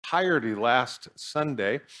entirety last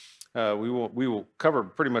Sunday. We will cover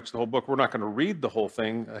pretty much the whole book. We're not going to read the whole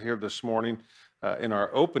thing here this morning in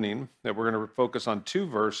our opening. We're going to focus on 2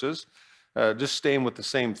 verses, just staying with the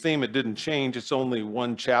same theme. It didn't change. It's only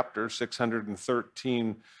one chapter,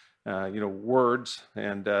 613 words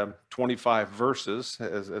and 25 verses,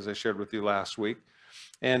 as I shared with you last week.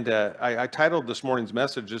 And I titled this morning's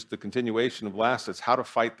message just the continuation of last. It's How to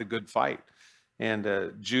Fight the Good Fight.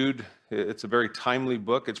 And Jude, it's a very timely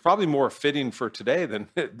book. It's probably more fitting for today than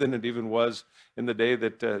it even was in the day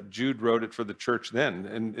that Jude wrote it for the church then,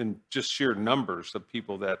 and just sheer numbers of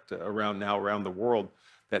people that around the world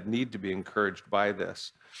that need to be encouraged by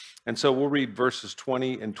this. And so we'll read verses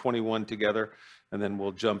 20 and 21 together, and then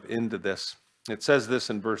we'll jump into this. It says this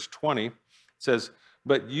in verse 20. It says,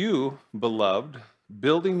 "But you, beloved,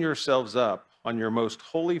 building yourselves up on your most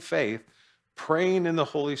holy faith, praying in the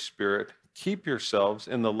Holy Spirit, keep yourselves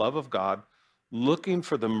in the love of God, looking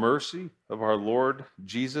for the mercy of our Lord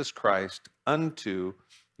Jesus Christ unto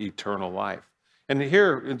eternal life." And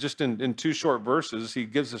here, just in 2 short verses, he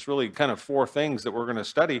gives us really kind of 4 things that we're going to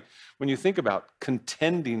study when you think about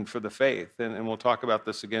contending for the faith. And we'll talk about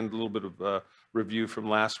this again, a little bit of review from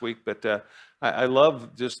last week. But I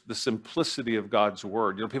love just the simplicity of God's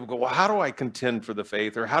word. People go, well, how do I contend for the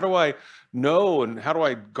faith? Or how do I know, and how do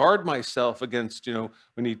I guard myself against,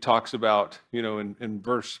 when he talks about, in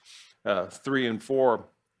verse 3 and 4,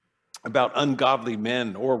 about ungodly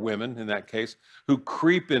men or women, in that case, who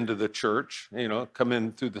creep into the church, come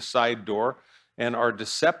in through the side door and are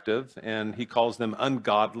deceptive, and he calls them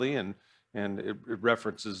ungodly, and it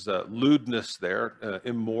references lewdness there,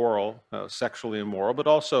 immoral, sexually immoral, but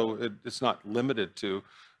also it's not limited to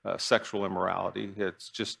sexual immorality. It's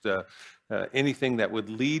just anything that would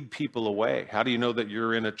lead people away. How do you know that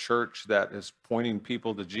you're in a church that is pointing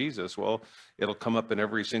people to Jesus? Well, it'll come up in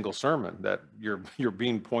every single sermon that you're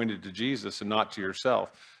being pointed to Jesus and not to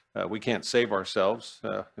yourself. We can't save ourselves.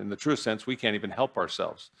 In the true sense, we can't even help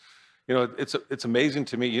ourselves. It's amazing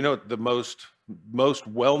to me. The most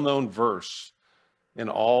well-known verse in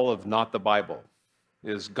all of not the Bible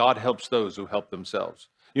is God helps those who help themselves.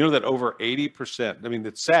 You know that over 80%,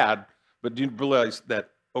 it's sad, but do you realize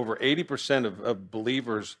that over 80% of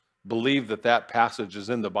believers believe that passage is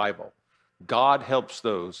in the Bible? God helps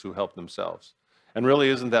those who help themselves. And really,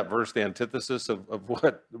 isn't that verse the antithesis of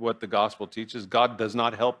what the gospel teaches? God does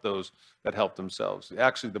not help those that help themselves.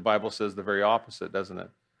 Actually, the Bible says the very opposite, doesn't it?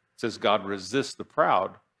 It says God resists the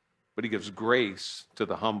proud, but he gives grace to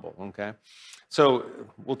the humble, okay? So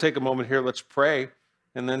we'll take a moment here. Let's pray,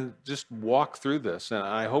 and then just walk through this. And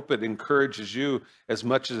I hope it encourages you as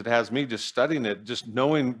much as it has me just studying it, just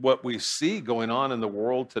knowing what we see going on in the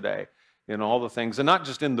world today, in all the things, and not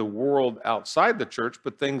just in the world outside the church,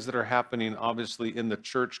 but things that are happening, obviously, in the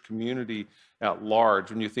church community at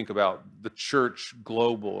large. When you think about the church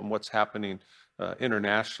global and what's happening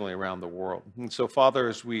internationally around the world. And so, Father,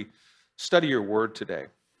 as we study your word today,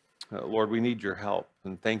 Lord, we need your help.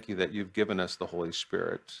 And thank you that you've given us the Holy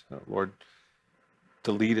Spirit, Lord,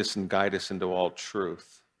 to lead us and guide us into all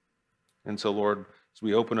truth. And so, Lord, as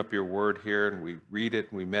we open up your word here and we read it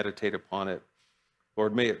and we meditate upon it,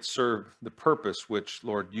 Lord, may it serve the purpose which,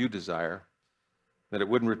 Lord, you desire, that it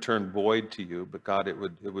wouldn't return void to you, but God, it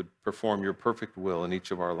would perform your perfect will in each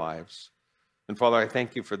of our lives. And Father, I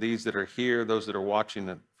thank you for these that are here, those that are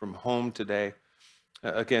watching from home today.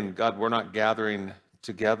 Again, God, we're not gathering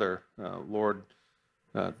together, Lord,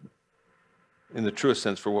 in the truest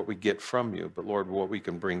sense for what we get from you, but Lord, what we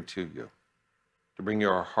can bring to you, to bring you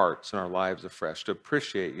our hearts and our lives afresh, to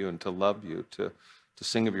appreciate you and to love you, to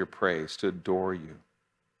sing of your praise, to adore you,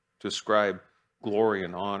 to ascribe glory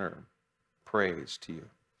and honor, praise to you.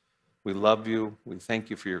 We love you. We thank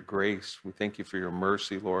you for your grace. We thank you for your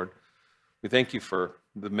mercy, Lord. We thank you for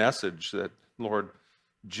the message that, Lord,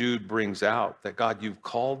 Jude brings out, that God, you've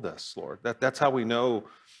called us, Lord. That's how we know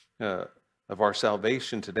of our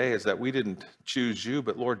salvation today, is that we didn't choose you,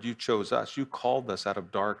 but Lord, you chose us. You called us out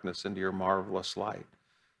of darkness into your marvelous light.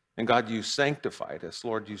 And God, you sanctified us,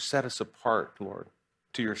 Lord. You set us apart, Lord,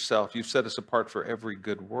 to yourself. You've set us apart for every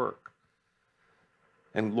good work.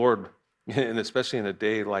 And Lord, and especially in a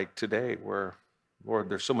day like today where, Lord,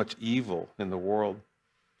 there's so much evil in the world,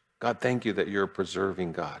 God, thank you that you're a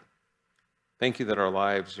preserving God. Thank you that our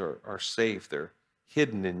lives are safe. They're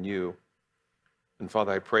hidden in you. And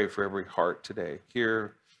Father, I pray for every heart today,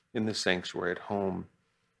 here in the sanctuary, at home,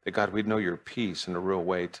 that God, we'd know your peace in a real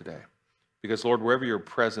way today. Because Lord, wherever your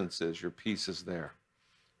presence is, your peace is there.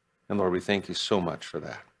 And Lord, we thank you so much for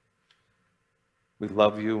that. We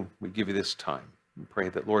love you. We give you this time. We pray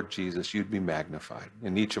that, Lord Jesus, you'd be magnified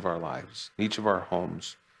in each of our lives, in each of our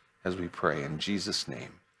homes, as we pray in Jesus'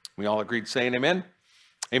 name. We all agreed saying amen?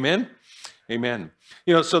 Amen? Amen.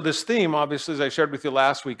 So this theme, obviously, as I shared with you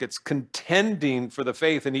last week, it's contending for the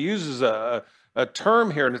faith. And he uses a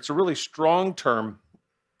term here, and it's a really strong term.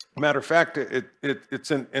 Matter of fact,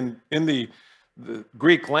 it's in the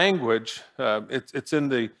Greek language, it's in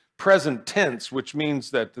the present tense, which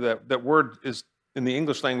means that word is in the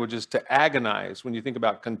English language is to agonize when you think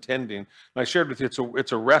about contending. And I shared with you,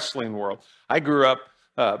 it's a wrestling world. I grew up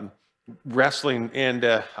wrestling, and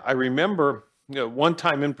I remember one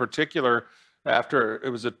time in particular, after it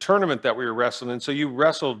was a tournament that we were wrestling, and so you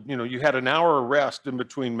wrestled, you had an hour of rest in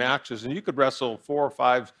between matches, and you could wrestle 4 or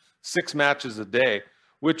 5, 6 matches a day,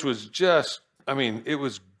 which was just, it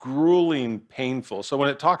was grueling, painful. So when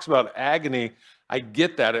it talks about agony, I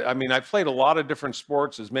get that. I've played a lot of different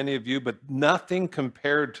sports, as many of you, but nothing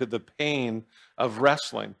compared to the pain of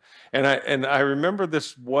wrestling. And I remember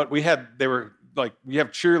this, we have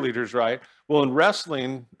cheerleaders, right? Well, in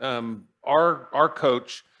wrestling, our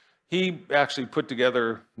coach, he actually put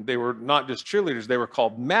together, they were not just cheerleaders, they were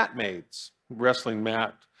called mat maids, wrestling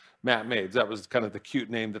mat maids. That was kind of the cute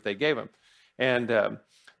name that they gave them. And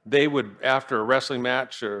they would, after a wrestling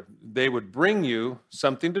match, they would bring you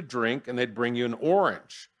something to drink, and they'd bring you an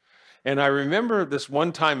orange. And I remember this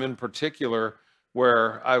one time in particular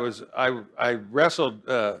where I wrestled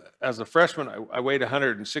as a freshman. I weighed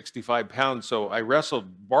 165 pounds, so I wrestled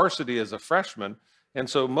varsity as a freshman. And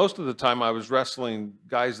so most of the time I was wrestling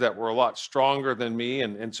guys that were a lot stronger than me.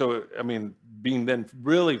 And so, being then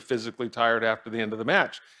really physically tired after the end of the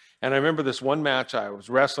match. And I remember this one match, I was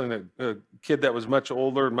wrestling a kid that was much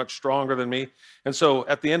older and much stronger than me. And so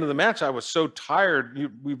at the end of the match, I was so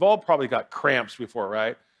tired. We've all probably got cramps before,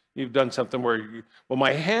 right? You've done something where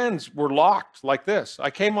my hands were locked like this.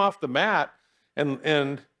 I came off the mat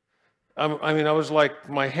and I was like,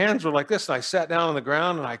 my hands were like this. And I sat down on the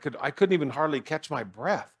ground, and I couldn't even hardly catch my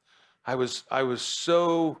breath. I was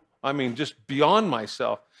so, just beyond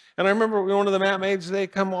myself. And I remember one of the mat maids, they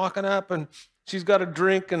come walking up, and she's got a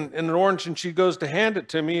drink and an orange, and she goes to hand it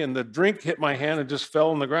to me, and the drink hit my hand and just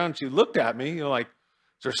fell on the ground. She looked at me, like,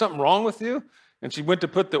 is there something wrong with you? And she went to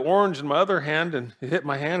put the orange in my other hand, and it hit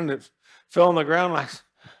my hand, and it fell on the ground.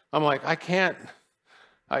 I'm like, I can't.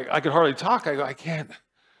 I could hardly talk. I go, I can't.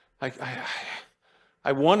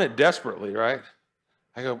 I want it desperately, right?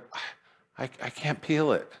 I go, I can't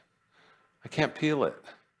peel it. I can't peel it.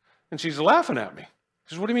 And she's laughing at me.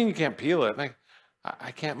 She says, what do you mean you can't peel it? And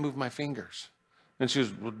I can't move my fingers. And she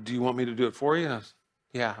goes, well, do you want me to do it for you? And I was,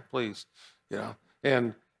 yeah, please.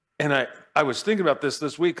 And I was thinking about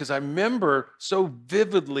this week, because I remember so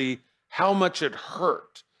vividly how much it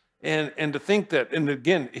hurt. And to think that, and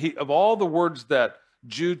again, of all the words that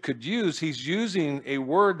Jude could use, he's using a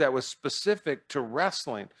word that was specific to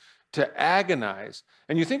wrestling, to agonize.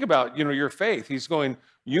 And you think about, your faith. He's going,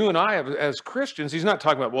 you and I as Christians, he's not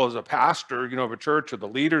talking about, well, as a pastor, of a church, or the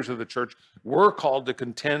leaders of the church, we're called to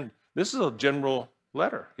contend. This is a general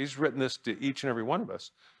letter. He's written this to each and every one of us.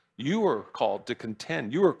 You are called to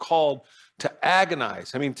contend. You are called to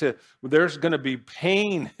agonize. There's going to be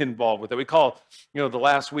pain involved with it. We call, the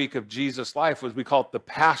last week of Jesus' life we call it the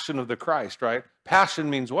passion of the Christ, right? Passion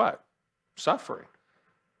means what? Suffering.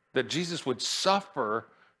 That Jesus would suffer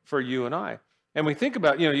for you and I. And we think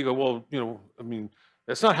about, you go, well,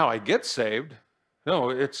 that's not how I get saved. No,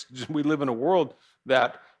 it's just, we live in a world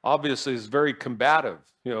that obviously is very combative,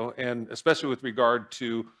 and especially with regard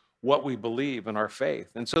to what we believe in our faith.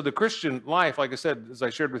 And so the Christian life, like I said, as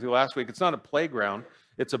I shared with you last week, it's not a playground,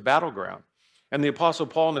 it's a battleground. And the Apostle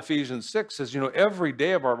Paul in Ephesians 6 says, every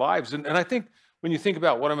day of our lives, and I think when you think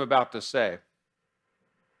about what I'm about to say,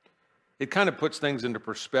 it kind of puts things into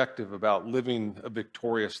perspective about living a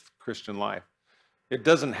victorious Christian life. It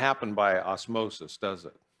doesn't happen by osmosis, does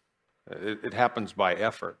it? It happens by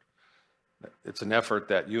effort. It's an effort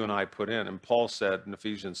that you and I put in. And Paul said in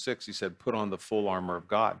Ephesians 6, he said, put on the full armor of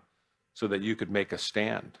God so that you could make a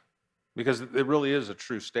stand. Because it really is a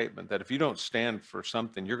true statement that if you don't stand for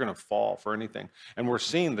something, you're going to fall for anything. And we're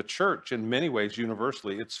seeing the church in many ways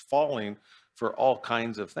universally, it's falling for all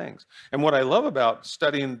kinds of things. And what I love about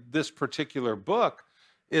studying this particular book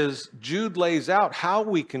is Jude lays out how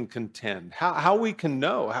we can contend, how we can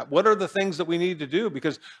know, what are the things that we need to do.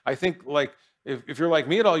 Because I think, like, if you're like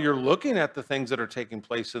me at all, you're looking at the things that are taking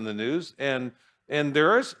place in the news, and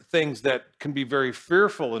there is things that can be very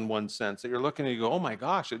fearful in one sense, that you're looking and you go, oh my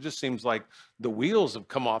gosh, it just seems like the wheels have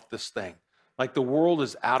come off this thing. Like the world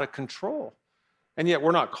is out of control. And yet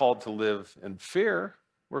we're not called to live in fear.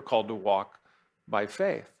 We're called to walk by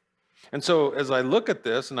faith. And so as I look at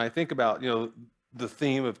this and I think about, the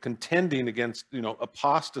theme of contending against,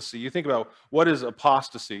 apostasy. You think about what is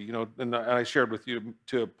apostasy, and I shared with you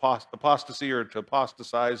to apostasy or to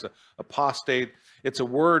apostatize, apostate. It's a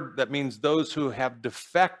word that means those who have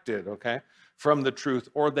defected, okay, from the truth,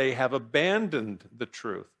 or they have abandoned the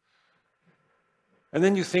truth. And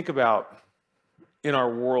then you think about in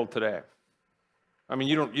our world today. I mean,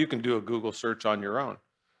 you can do a Google search on your own.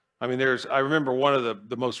 I mean, I remember one of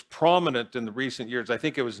the most prominent in the recent years, I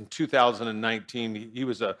think it was in 2019, he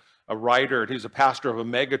was a writer, he was a pastor of a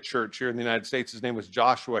mega church here in the United States. His name was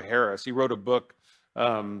Joshua Harris. He wrote a book,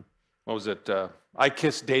 what was it? I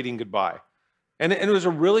Kissed Dating Goodbye. And it was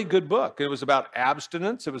a really good book. It was about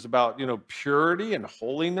abstinence. It was about, purity and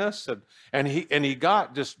holiness. And he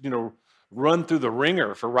got just, run through the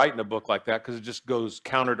ringer for writing a book like that because it just goes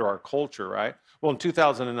counter to our culture, right? Well, in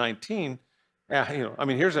 2019,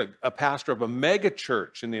 here's a pastor of a mega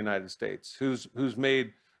church in the United States who's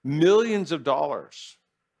made millions of dollars,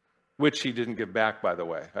 which he didn't give back, by the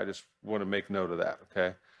way. I just want to make note of that,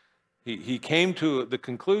 okay? He came to the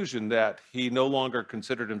conclusion that he no longer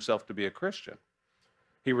considered himself to be a Christian.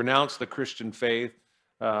 He renounced the Christian faith.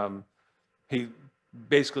 He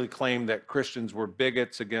basically claimed that Christians were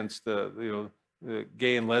bigots against the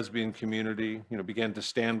gay and lesbian community, began to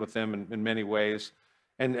stand with them in many ways.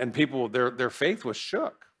 And people, their faith was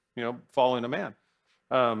shook, following a man.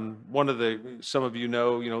 Some of you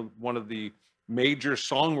know, one of the major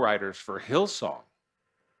songwriters for Hillsong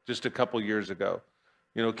just a couple years ago,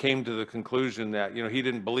 came to the conclusion that, he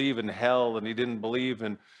didn't believe in hell and he didn't believe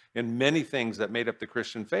in many things that made up the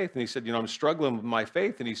Christian faith. And he said, I'm struggling with my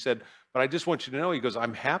faith. And he said, but I just want you to know, he goes,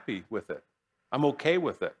 I'm happy with it. I'm okay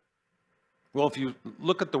with it. Well, if you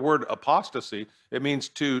look at the word apostasy, it means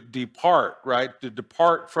to depart, right? To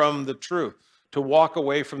depart from the truth, to walk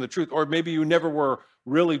away from the truth. Or maybe you never were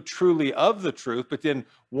really truly of the truth, but then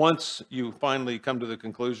once you finally come to the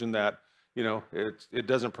conclusion that, it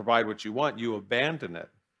doesn't provide what you want, you abandon it.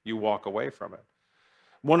 You walk away from it.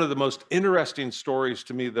 One of the most interesting stories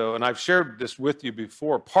to me, though, and I've shared this with you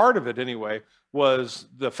before, part of it anyway, was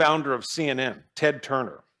the founder of CNN, Ted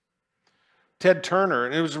Turner. Ted Turner,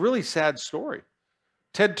 and it was a really sad story.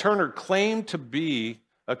 Ted Turner claimed to be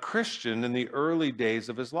a Christian in the early days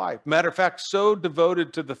of his life. Matter of fact, so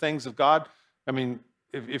devoted to the things of God. I mean,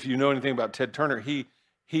 if you know anything about Ted Turner,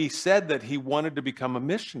 he said that he wanted to become a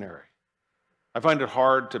missionary. I find it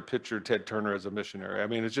hard to picture Ted Turner as a missionary. I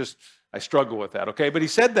mean, I struggle with that, okay? But he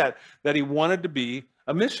said that he wanted to be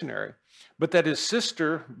a missionary, but that his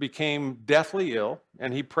sister became deathly ill,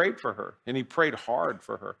 and he prayed for her, and he prayed hard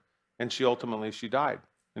for her, and she died.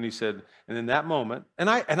 And he said, and in that moment, and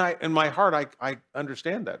I in my heart, I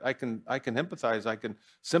understand that. I can empathize, I can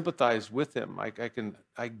sympathize with him.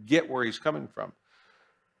 I get where he's coming from.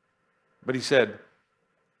 But he said,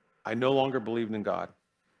 I no longer believed in God.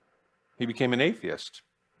 He became an atheist.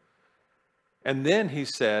 And then he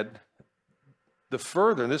said,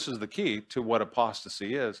 and this is the key to what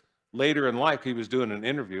apostasy is, later in life, he was doing an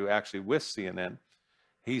interview actually with CNN.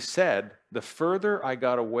 He said, the further I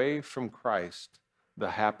got away from Christ,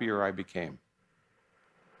 the happier I became.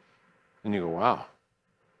 And you go, wow.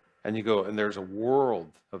 And you go, and there's a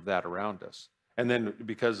world of that around us. And then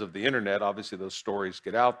because of the internet, obviously those stories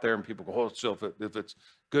get out there and people go, oh, so if it's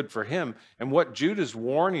good for him. And what Jude is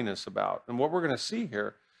warning us about, and what we're going to see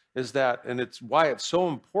here is that, and it's why it's so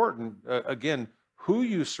important, again, who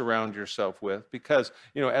you surround yourself with, because,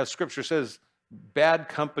 as scripture says, bad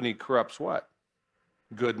company corrupts what?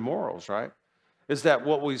 Good morals, right? Is that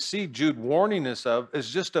what we see Jude warning us of is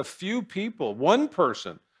just a few people, one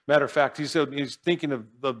person. Matter of fact, he's thinking of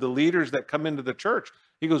the leaders that come into the church.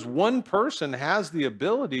 He goes, one person has the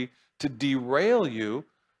ability to derail you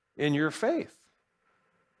in your faith.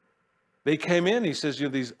 They came in, he says,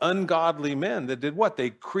 these ungodly men that did what?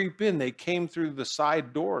 They creep in, they came through the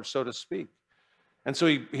side door, so to speak. And so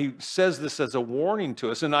he says this as a warning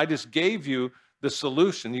to us, and I just gave you the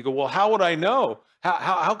solution. You go, well, how would I know?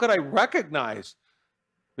 How could I recognize?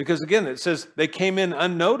 Because again, it says they came in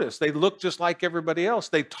unnoticed. They looked just like everybody else.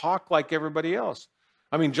 They talked like everybody else.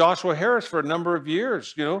 I mean, Joshua Harris for a number of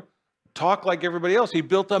years, talked like everybody else. He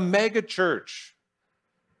built a mega church,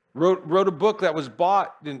 wrote a book that was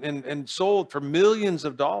bought and sold for millions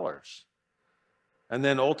of dollars. And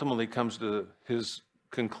then ultimately comes to his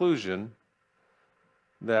conclusion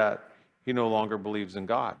that he no longer believes in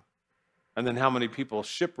God. And then how many people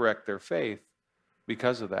shipwreck their faith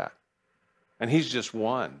because of that? And he's just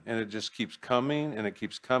one, and it just keeps coming, and it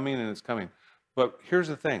keeps coming, and it's coming. But here's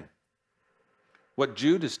the thing. What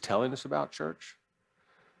Jude is telling us about, church,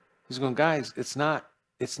 he's going, guys, it's not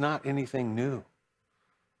anything new.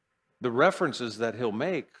 The references that he'll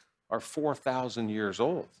make are 4,000 years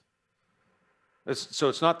old. So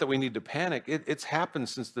it's not that we need to panic. It's happened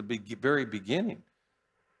since the very beginning.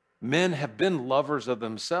 Men have been lovers of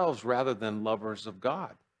themselves rather than lovers of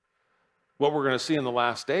God. What we're going to see in the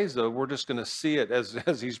last days, though, we're just going to see it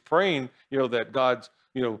as he's praying, that God's,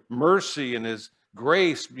 mercy and his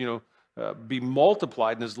grace, be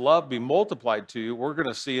multiplied and his love be multiplied to you. We're going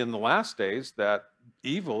to see in the last days that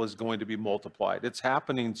evil is going to be multiplied. It's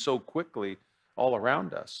happening so quickly all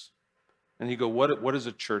around us. And you go, what is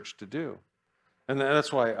a church to do? And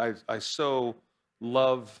that's why I so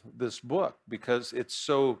love this book, because it's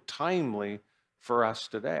so timely for us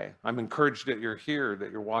today. I'm encouraged that you're here,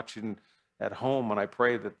 that you're watching at home, and I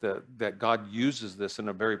pray that God uses this in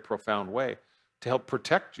a very profound way to help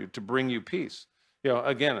protect you, to bring you peace.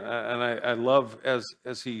 Again, and I love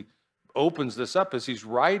as he opens this up, as he's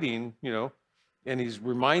writing, and he's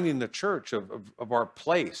reminding the church of our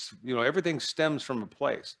place. Everything stems from a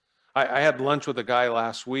place. I had lunch with a guy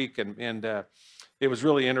last week, and it was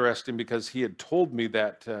really interesting because he had told me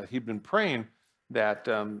that he'd been praying that,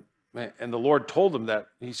 and the Lord told him that.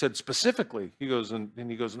 He said specifically, he goes, and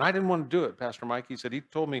I didn't want to do it, Pastor Mike. He said, he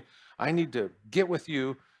told me, I need to get with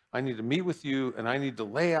you, I need to meet with you, and I need to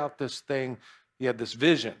lay out this thing. He had this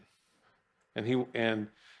vision, and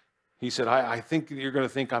he said, I think you're going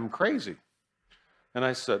to think I'm crazy. And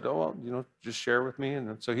I said, oh, well, just share with me.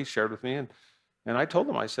 And so he shared with me, and I told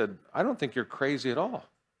him, I said, I don't think you're crazy at all.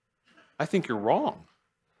 I think you're wrong.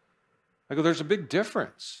 I go, there's a big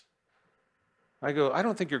difference. I go, I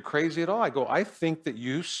don't think you're crazy at all. I go, I think that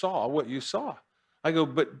you saw what you saw. I go,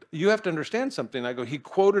 but you have to understand something. I go, he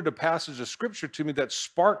quoted a passage of scripture to me that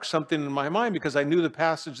sparked something in my mind, because I knew the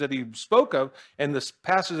passage that he spoke of, and this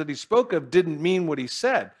passage that he spoke of didn't mean what he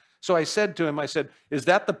said. So I said to him, I said, is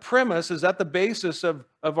that the premise? Is that the basis of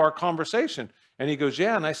our conversation? And he goes,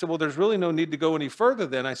 yeah. And I said, well, there's really no need to go any further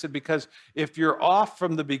then. I said, because if you're off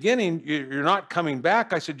from the beginning, you're not coming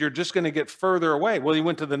back. I said, you're just going to get further away. Well, he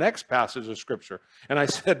went to the next passage of scripture. And I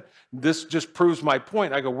said, this just proves my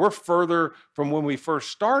point. I go, we're further from when we first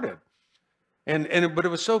started. But it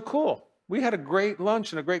was so cool. We had a great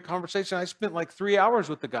lunch and a great conversation. I spent like 3 hours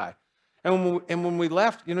with the guy. And when we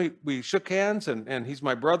left, we shook hands, and he's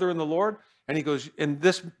my brother in the Lord. And he goes, and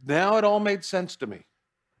this, now it all made sense to me.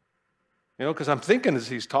 Because I'm thinking as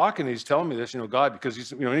he's talking, he's telling me this, God, because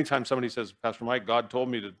he's, anytime somebody says, Pastor Mike, God told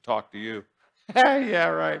me to talk to you. Yeah,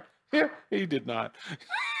 right. Yeah, he did not.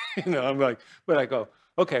 I'm like, but I go,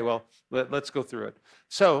 okay, well, let's go through it.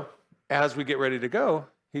 So as we get ready to go,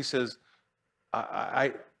 he says,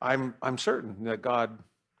 I'm certain that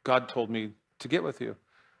God told me to get with you.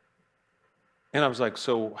 And I was like,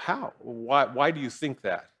 so how? Why do you think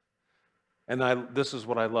that? And this is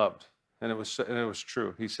what I loved, and it was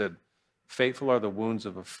true. He said, faithful are the wounds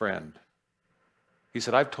of a friend. He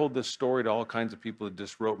said, I've told this story to all kinds of people that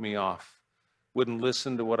just wrote me off, wouldn't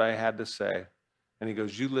listen to what I had to say. And he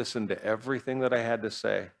goes, you listened to everything that I had to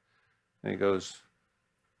say. And he goes,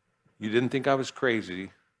 you didn't think I was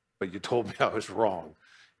crazy, but you told me I was wrong.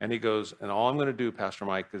 And he goes, and all I'm going to do, Pastor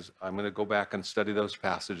Mike, is I'm going to go back and study those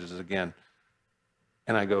passages again.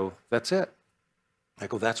 And I go, that's it. I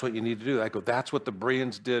go, that's what you need to do. I go, that's what the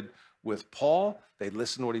Bereans did with Paul. They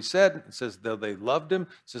listened to what he said. It says they loved him. It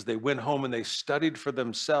says they went home and they studied for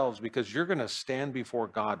themselves, because you're going to stand before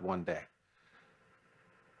God one day.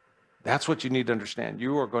 That's what you need to understand.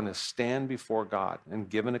 You are going to stand before God and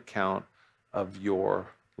give an account of your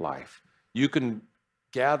life. You can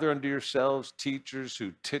gather unto yourselves teachers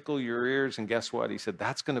who tickle your ears, and guess what? He said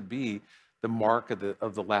that's going to be the mark of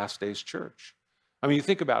the last days church. I mean, you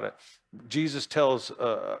think about it. Jesus tells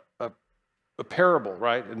a parable,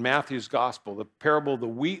 right, in Matthew's gospel, the parable of the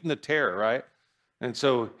wheat and the tare, right? And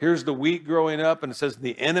so here's the wheat growing up, and it says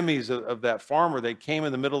the enemies of that farmer, they came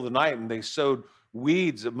in the middle of the night and they sowed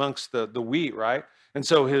weeds amongst the wheat, right? And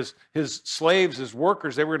so his slaves, his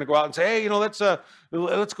workers, they were going to go out and say, hey, let's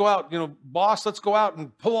go out, boss, let's go out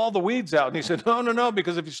and pull all the weeds out. And he said, no,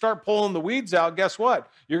 because if you start pulling the weeds out, guess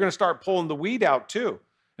what? You're going to start pulling the weed out too.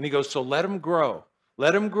 And he goes, so let them grow.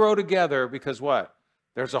 Let them grow together, because what?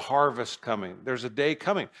 There's a harvest coming. There's a day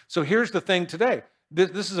coming. So here's the thing today.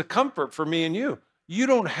 This is a comfort for me and you. You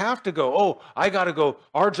don't have to go, I got to go.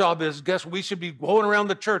 Our job is, guess we should be going around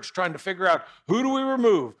the church trying to figure out, who do we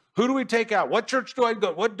remove? Who do we take out? What church do I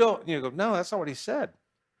go? What don't? And you go, no, that's not what he said.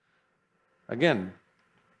 Again,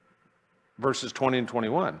 verses 20 and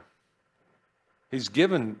 21. He's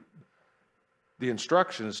given the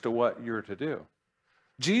instructions to what you're to do.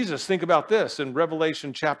 Jesus, think about this in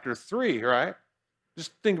Revelation chapter 3, right?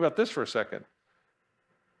 Just think about this for a second.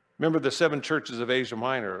 Remember the 7 churches of Asia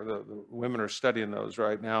Minor. The women are studying those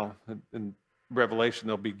right now in Revelation,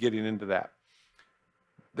 they'll be getting into that.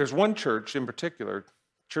 There's one church in particular,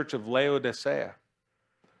 Church of Laodicea.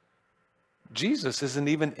 Jesus isn't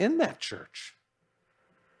even in that church.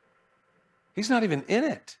 He's not even in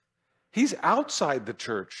it. He's outside the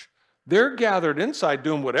church. They're gathered inside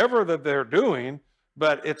doing whatever that they're doing,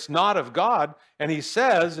 but it's not of God. And he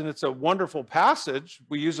says, and it's a wonderful passage,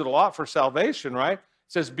 we use it a lot for salvation, right? It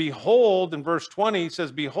says, behold, in verse 20, he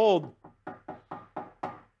says, behold,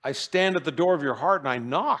 I stand at the door of your heart and I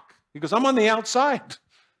knock. He goes, I'm on the outside.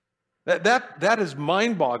 That is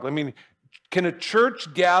mind-boggling. I mean, can a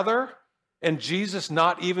church gather and Jesus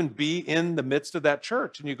not even be in the midst of that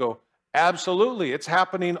church? And you go, absolutely. It's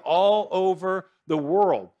happening all over the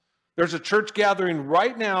world. There's a church gathering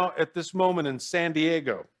right now at this moment in San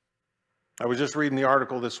Diego. I was just reading the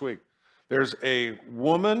article this week. There's a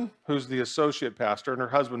woman who's the associate pastor and her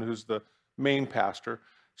husband who's the main pastor.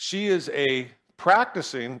 She is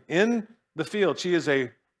practicing in the field. She is a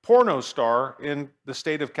porno star in the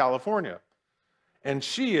state of California. And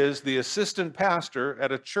she is the assistant pastor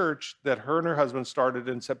at a church that her and her husband started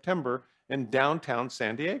in September in downtown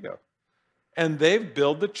San Diego. And they've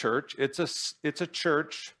built the church. It's a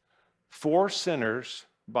church for sinners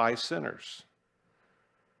by sinners.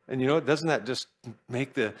 And you know, doesn't that just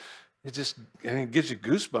make it gives you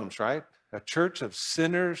goosebumps, right? A church of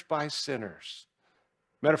sinners by sinners.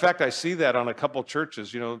 Matter of fact, I see that on a couple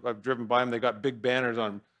churches. You know, I've driven by them. They got big banners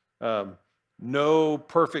on no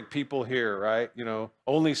perfect people here, right? You know,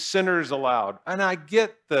 only sinners allowed. And I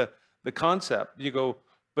get the concept. You go,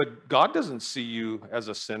 but God doesn't see you as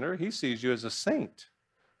a sinner. He sees you as a saint,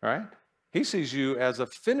 right? He sees you as a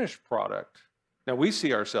finished product. Now, we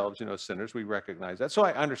see ourselves, you know, sinners. We recognize that. So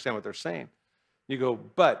I understand what they're saying. You go,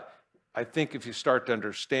 but I think if you start to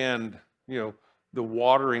understand, you know, the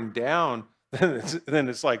watering down, then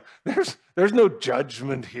it's like, there's no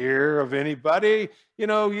judgment here of anybody. You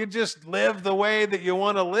know, you just live the way that you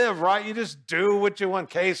want to live, right? You just do what you want.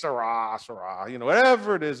 Que sera, sera, you know,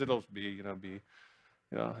 whatever it is, it'll be, you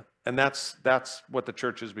know, and that's what the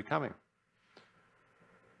church is becoming.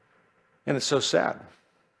 And it's so sad,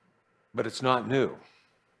 but it's not new.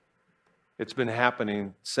 It's been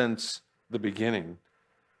happening since the beginning.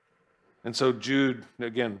 And so Jude,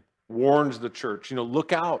 again, warns the church, you know,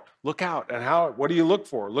 look out. And what do you look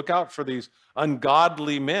for? Look out for these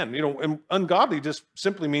ungodly men. You know, and ungodly just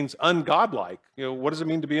simply means ungodlike. You know, what does it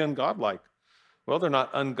mean to be ungodlike? Well, they're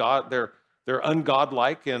not they're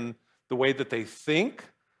ungodlike in the way that they think,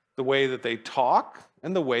 the way that they talk,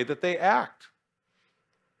 and the way that they act.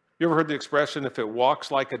 You ever heard the expression, if it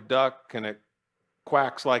walks like a duck and it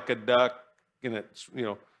quacks like a duck, and it's, you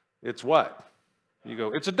know, it's what? You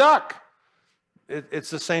go, it's a duck. It's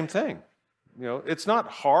the same thing. You know, it's not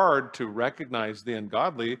hard to recognize the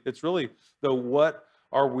ungodly. It's really what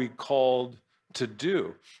are we called to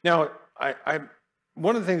do? Now,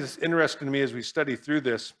 one of the things that's interesting to me as we study through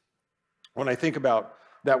this, when I think about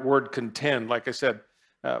that word contend, like I said,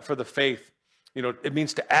 for the faith, you know, it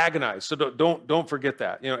means to agonize. So don't forget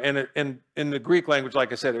that. You know, and in the Greek language,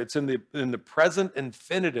 like I said, it's in the present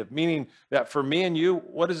infinitive, meaning that for me and you,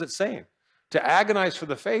 what is it saying? To agonize for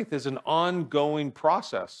the faith is an ongoing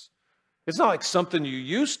process. It's not like something you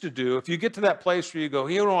used to do. If you get to that place where you go,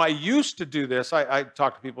 you know, I used to do this. I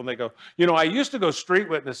talk to people and they go, you know, I used to go street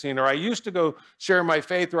witnessing, or I used to go share my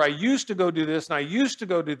faith, or I used to go do this, and I used to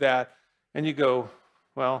go do that. And you go,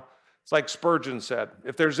 well, it's like Spurgeon said,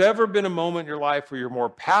 if there's ever been a moment in your life where you're more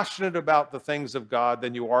passionate about the things of God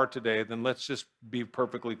than you are today, then let's just be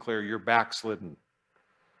perfectly clear, you're backslidden.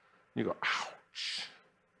 You go, ouch.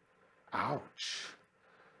 Ouch.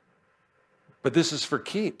 But this is for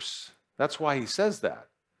keeps. That's why he says that.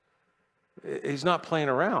 He's not playing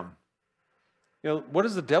around. You know, what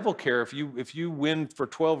does the devil care if you win for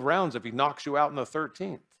 12 rounds if he knocks you out in the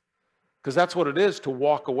 13th? Because that's what it is to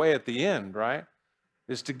walk away at the end, right?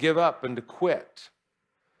 Is to give up and to quit.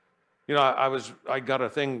 You know, I got a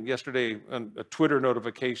thing yesterday, a Twitter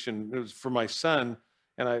notification. It was for my son.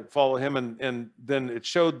 And I follow him, and then it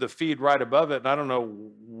showed the feed right above it. And I don't know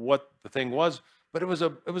what the thing was, but it was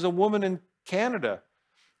a woman in Canada.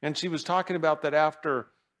 And she was talking about that after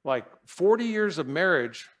like 40 years of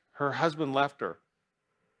marriage, her husband left her.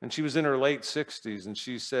 And she was in her late 60s. And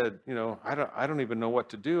she said, you know, I don't even know what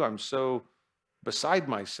to do. I'm so beside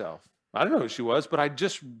myself. I don't know who she was, but I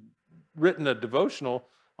just written a devotional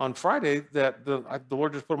on Friday that the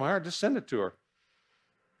Lord just put in my heart. Just send it to her.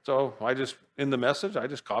 So in the message, I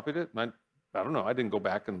just copied it. And I don't know. I didn't go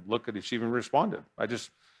back and look at if she even responded. I just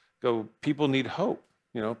go, people need hope,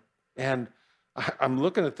 you know. And I'm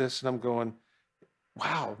looking at this and I'm going,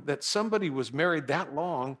 wow, that somebody was married that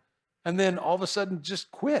long and then all of a sudden just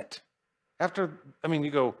quit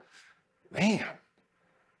You go, man,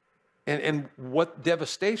 and what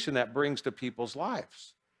devastation that brings to people's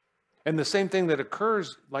lives. And the same thing that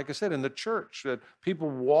occurs, like I said, in the church, that people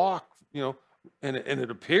walk, and it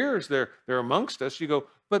appears they're amongst us. You go,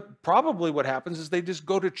 but probably what happens is they just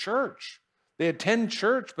go to church. They attend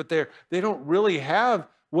church, but they don't really have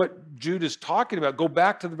what Jude is talking about. Go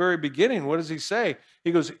back to the very beginning. What does he say?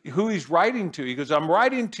 He goes, who he's writing to. He goes, I'm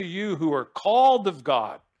writing to you who are called of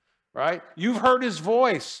God, right? You've heard his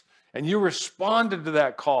voice. And you responded to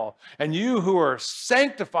that call. And you who are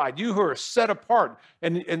sanctified, you who are set apart.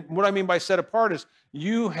 And what I mean by set apart is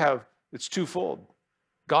it's twofold.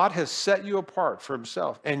 God has set you apart for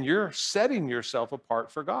himself. And you're setting yourself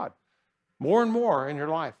apart for God more and more in your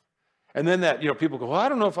life. And then people go, well, I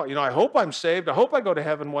don't know if I hope I'm saved. I hope I go to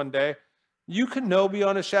heaven one day. You can know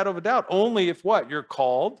beyond a shadow of a doubt. Only if you're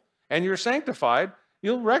called and you're sanctified,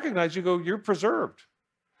 you'll recognize, you're preserved.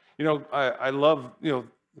 I love,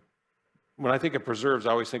 when I think of preserves,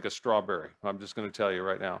 I always think of strawberry. I'm just going to tell you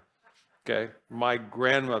right now. Okay. My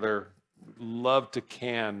grandmother loved to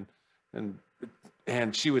can,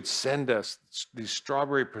 and she would send us these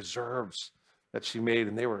strawberry preserves that she made,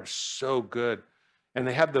 and they were so good. And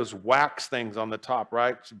they had those wax things on the top,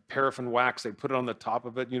 right? Paraffin wax. They put it on the top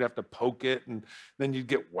of it. You'd have to poke it, and then you'd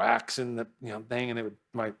get wax in the thing, and it would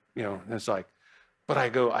and it's like, but I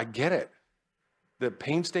get it. The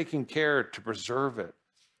painstaking care to preserve it,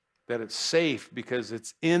 that it's safe because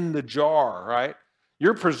it's in the jar, right?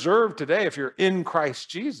 You're preserved today if you're in Christ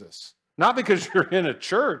Jesus, not because you're in a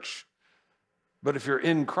church, but if you're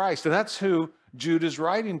in Christ. And that's who Jude is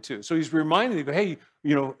writing to. So he's reminding you, hey,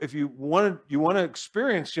 if you want to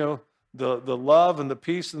experience, the love and the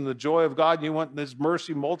peace and the joy of God, and you want his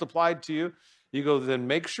mercy multiplied to you, you go, then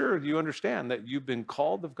make sure you understand that you've been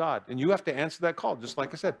called of God. And you have to answer that call, just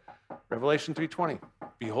like I said, Revelation 3:20.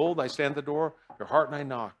 Behold, I stand at the door, your heart and I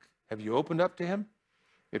knock. Have you opened up to him?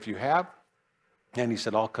 If you have, and he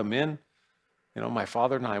said, I'll come in. My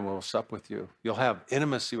Father and I will sup with you. You'll have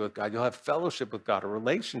intimacy with God. You'll have fellowship with God, a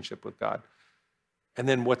relationship with God. And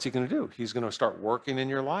then what's he going to do? He's going to start working in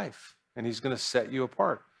your life, and he's going to set you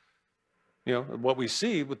apart. What we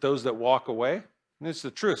see with those that walk away, and it's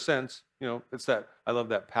the truest sense, it's that, I love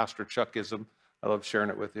that Pastor Chuckism. I love sharing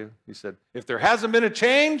it with you. He said, if there hasn't been a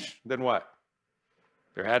change, then what?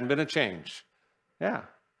 There hadn't been a change. Yeah.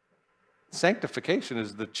 Sanctification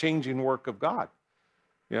is the changing work of God.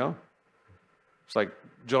 It's like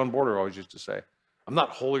John Border always used to say, I'm not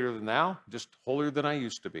holier than thou, just holier than I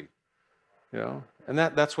used to be. And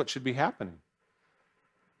that's what should be happening.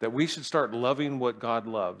 That we should start loving what God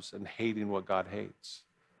loves and hating what God hates.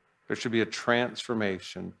 There should be a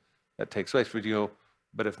transformation that takes place.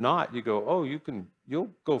 But if not, you go, oh, you'll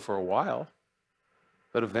go for a while,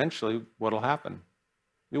 but eventually what'll happen?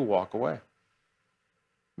 You'll walk away.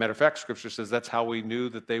 Matter of fact, Scripture says that's how we knew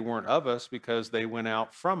that they weren't of us, because they went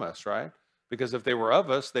out from us, right? Because if they were of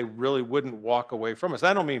us, they really wouldn't walk away from us.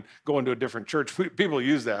 I don't mean going to a different church. People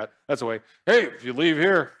use that. That's a way. Hey, if you leave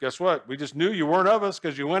here, guess what? We just knew you weren't of us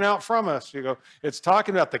because you went out from us. You go, it's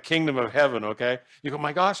talking about the kingdom of heaven, okay? You go,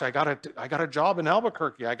 my gosh, I got a job in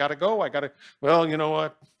Albuquerque. I got to go. Well, you know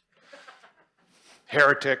what?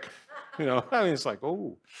 Heretic. It's like,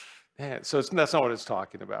 oh, man. So that's not what it's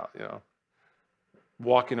talking about,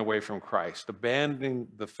 Walking away from Christ, abandoning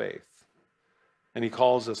the faith. And he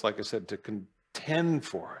calls us, like I said, to contend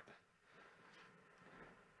for it.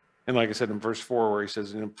 And like I said in verse 4, where he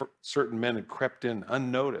says, certain men had crept in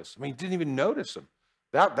unnoticed. He didn't even notice them.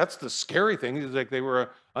 That's the scary thing. It's like they were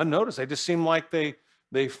unnoticed. They just seemed like they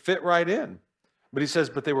fit right in. But he says,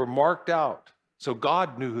 but they were marked out. So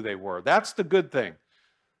God knew who they were. That's the good thing.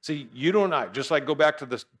 See, you don't know. Just like go back to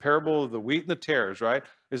the parable of the wheat and the tares, right?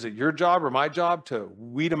 Is it your job or my job to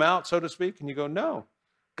weed them out, so to speak? And you go, no.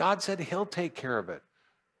 God said he'll take care of it.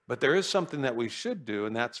 But there is something that we should do,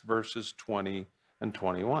 and that's verses 20 and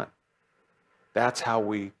 21. That's how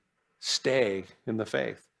we stay in the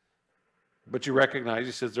faith. But you recognize,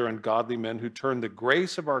 he says, they're ungodly men who turn the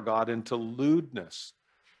grace of our God into lewdness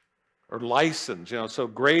or license. So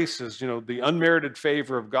grace is, the unmerited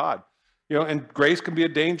favor of God. And grace can be a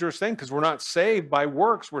dangerous thing because we're not saved by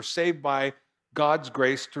works. We're saved by God's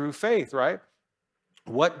grace through faith, right?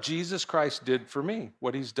 What Jesus Christ did for me,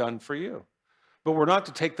 what he's done for you. But we're not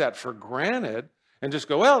to take that for granted and just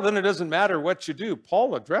go, well, then it doesn't matter what you do.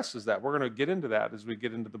 Paul addresses that. We're going to get into that as we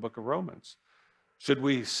get into the book of Romans. Should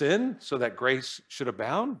we sin so that grace should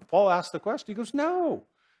abound? Paul asked the question. He goes, no,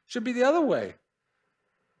 it should be the other way.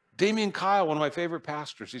 Damian Kyle, one of my favorite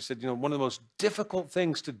pastors, he said, one of the most difficult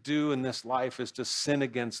things to do in this life is to sin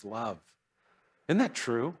against love. Isn't that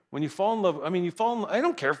true? When you fall in love, I mean, I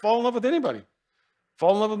don't care, fall in love with anybody.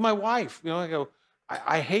 Fall in love with my wife. I go,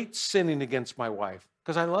 I hate sinning against my wife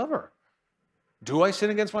because I love her. Do I sin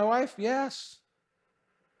against my wife? Yes.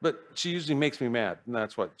 But she usually makes me mad, and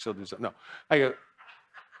that's what she'll do. No, I go,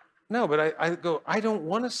 no, but I go, I don't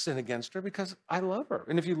want to sin against her because I love her.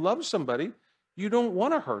 And if you love somebody, you don't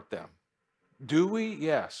want to hurt them. Do we?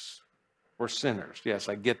 Yes. We're sinners. Yes,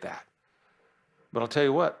 I get that. But I'll tell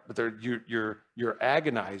you what, you're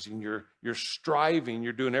agonizing, you're striving,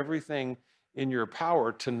 you're doing everything in your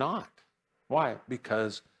power to not. Why?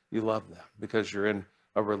 Because you love them, because you're in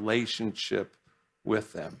a relationship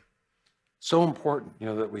with them. So important,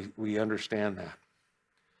 that we understand that.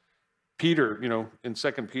 Peter, in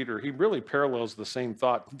 2 Peter, he really parallels the same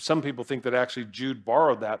thought. Some people think that actually Jude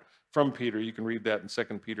borrowed that from Peter. You can read that in 2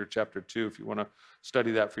 Peter chapter 2 if you want to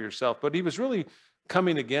study that for yourself. But he was really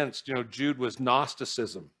coming against, Jude was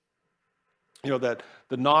Gnosticism. That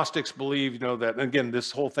the Gnostics believe, that, again,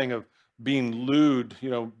 this whole thing of being lewd,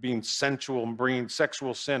 being sensual and bringing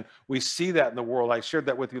sexual sin. We see that in the world. I shared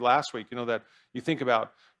that with you last week, that you think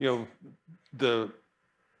about, the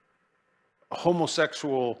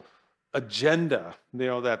homosexual agenda,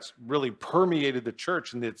 that's really permeated the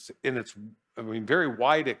church, and it's very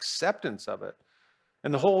wide acceptance of it.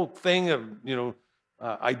 And the whole thing of,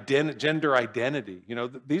 gender identity,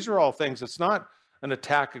 these are all things. It's not an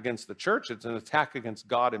attack against the church. It's an attack against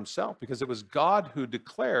God himself, because it was God who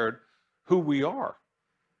declared who we are,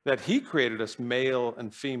 that he created us male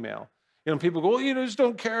and female. People go, well, just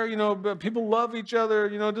don't care, but people love each other,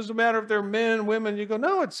 it doesn't matter if they're men, women. You go,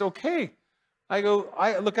 no, it's okay. I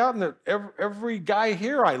look out, and every guy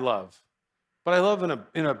here I love, but I love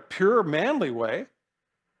in a pure manly way.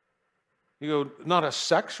 You go, not a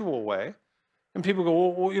sexual way. And people go,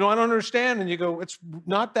 well, I don't understand. And you go, it's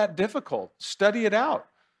not that difficult. Study it out.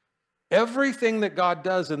 Everything that God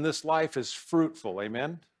does in this life is fruitful.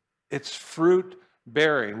 Amen. It's fruit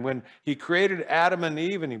bearing. When he created Adam and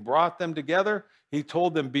Eve and he brought them together, he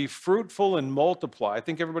told them, be fruitful and multiply. I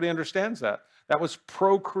think everybody understands that. That was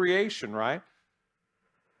procreation, right?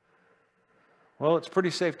 Well, it's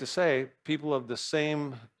pretty safe to say people of the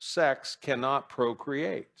same sex cannot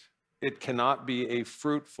procreate. It cannot be a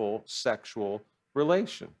fruitful sexual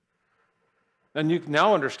relation. And you can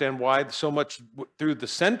now understand why so much through the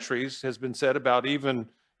centuries has been said about even,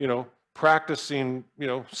 practicing,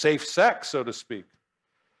 safe sex, so to speak.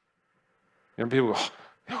 People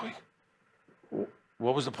go,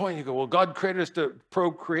 what was the point? You go, well, God created us to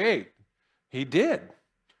procreate. He did.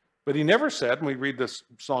 But he never said, when we read this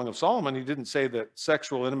Song of Solomon, he didn't say that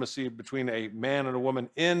sexual intimacy between a man and a woman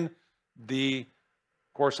in the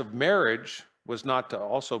course of marriage was not to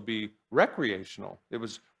also be recreational. It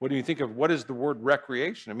was, what do you think of, what is the word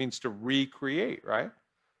recreation? It means to recreate, right?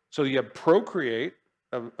 So you have procreate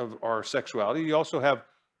of our sexuality. You also have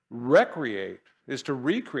recreate, is to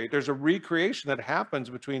recreate. There's a recreation that happens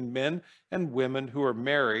between men and women who are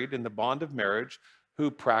married in the bond of marriage,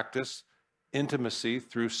 who practice intimacy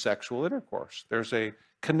through sexual intercourse. There's a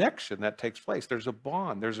connection that takes place. There's a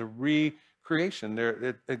bond. There's a recreation.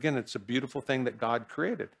 Again, it's a beautiful thing that God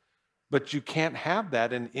created. But you can't have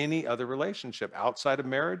that in any other relationship. Outside of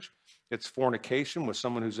marriage, it's fornication. With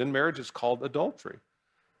someone who's in marriage, it's called adultery.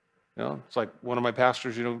 It's like one of my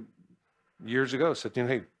pastors, years ago said,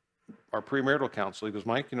 hey, our premarital counsel, he goes,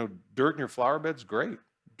 Mike, dirt in your flower bed's great.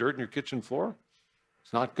 Dirt in your kitchen floor,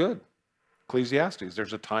 it's not good. Ecclesiastes,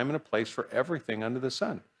 there's a time and a place for everything under the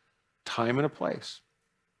sun. Time and a place.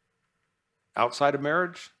 Outside of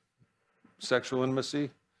marriage, sexual intimacy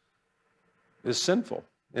is sinful.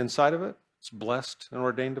 Inside of it, it's blessed and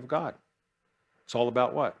ordained of God. It's all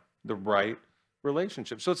about what? The right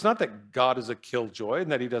relationship. So it's not that God is a killjoy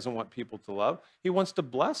and that he doesn't want people to love. He wants to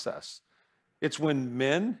bless us. It's when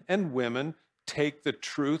men and women take the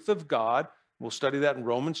truth of God. We'll study that in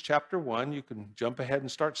Romans chapter 1. You can jump ahead and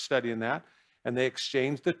start studying that. And they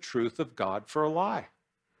exchange the truth of God for a lie.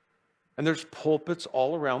 And there's pulpits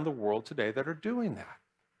all around the world today that are doing that.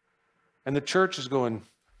 And the church is going,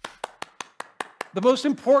 the most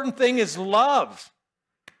important thing is love.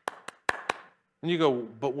 And you go,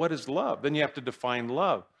 but what is love? Then you have to define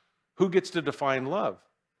love. Who gets to define love?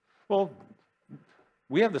 Well,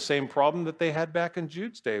 we have the same problem that they had back in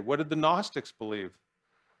Jude's day. What did the Gnostics believe?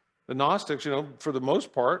 The Gnostics, for the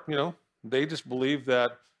most part, they just believed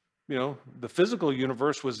that, the physical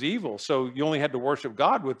universe was evil. So you only had to worship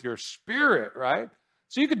God with your spirit, right?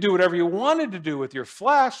 So you could do whatever you wanted to do with your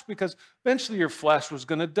flesh, because eventually your flesh was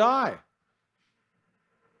going to die.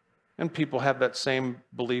 And people have that same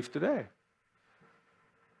belief today.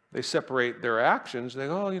 They separate their actions. They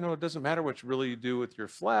go, oh, it doesn't matter what you really do with your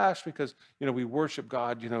flesh because, we worship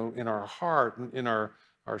God, in our heart and in our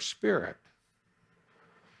spirit.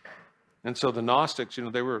 And so the Gnostics,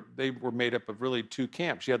 they were made up of really two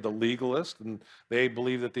camps. You had the legalists, and they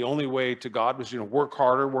believed that the only way to God was, work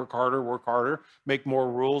harder, work harder, work harder, make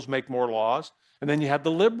more rules, make more laws. And then you had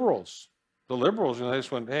the liberals. The liberals, they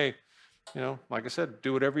just went, hey, like I said,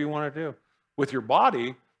 do whatever you want to do with your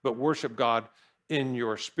body, but worship God in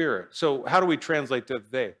your spirit. So how do we translate that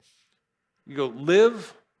today? You go,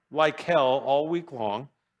 live like hell all week long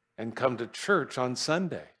and come to church on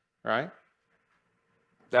Sunday, right?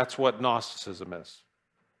 That's what Gnosticism is.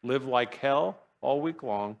 Live like hell all week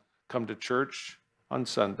long, come to church on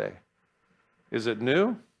Sunday. Is it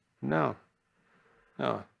new? No.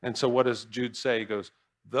 And so what does Jude say? He goes,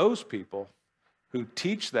 those people who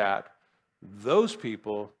teach that, those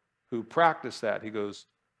people who practice that, he goes,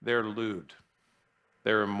 they're lewd.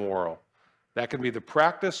 They're immoral. That can be the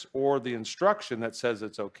practice or the instruction that says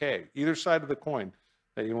it's okay. Either side of the coin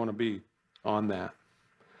that you want to be on that.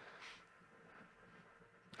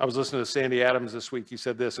 I was listening to Sandy Adams this week. He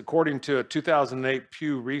said this, according to a 2008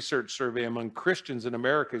 Pew Research survey among Christians in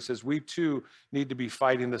America, he says, we too need to be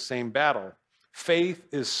fighting the same battle. Faith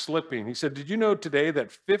is slipping. He said, did you know today that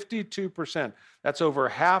 52%, that's over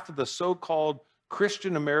half of the so-called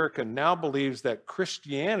Christian American, now believes that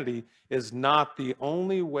Christianity is not the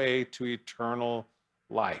only way to eternal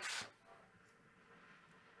life?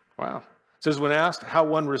 Wow. It says, when asked how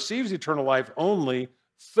one receives eternal life, only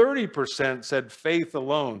 30% said faith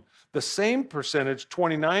alone. The same percentage,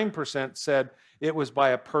 29%, said it was by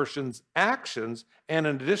a person's actions, and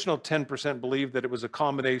an additional 10% believed that it was a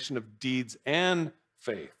combination of deeds and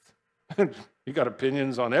faith. You got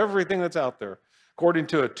opinions on everything that's out there. According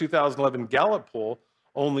to a 2011 Gallup poll,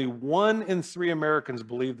 only 1 in 3 Americans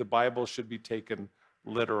believe the Bible should be taken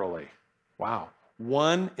literally. Wow,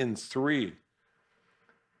 1 in 3.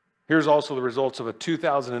 Here's also the results of a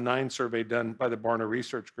 2009 survey done by the Barna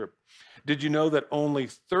Research Group. Did you know that only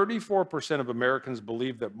 34% of Americans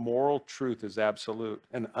believe that moral truth is absolute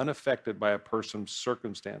and unaffected by a person's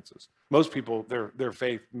circumstances? Most people, their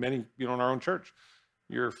faith, many, in our own church,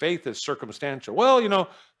 your faith is circumstantial. Well,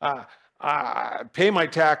 I pay my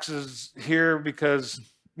taxes here because,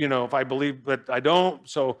 if I believe, but I don't,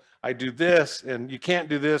 so I do this, and you can't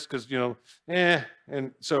do this because,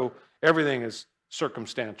 and so everything is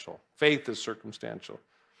circumstantial. Faith is circumstantial.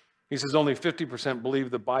 He says only 50%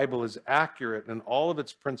 believe the Bible is accurate in all of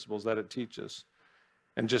its principles that it teaches.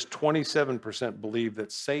 And just 27% believe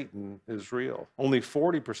that Satan is real. Only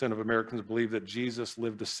 40% of Americans believe that Jesus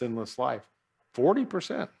lived a sinless life.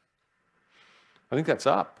 40%. I think that's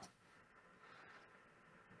up.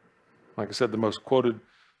 Like I said, the most quoted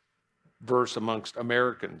verse amongst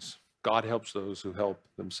Americans, God helps those who help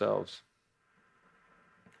themselves.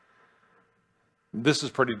 This is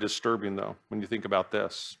pretty disturbing, though, when you think about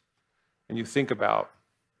this. And you think about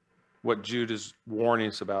what Jude is warning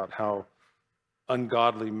us about, how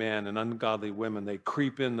ungodly men and ungodly women, they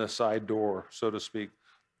creep in the side door, so to speak.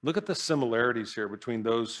 Look at the similarities here between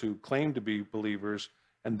those who claim to be believers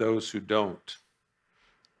and those who don't.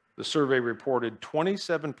 The survey reported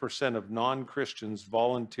 27% of non-Christians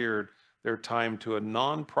volunteered their time to a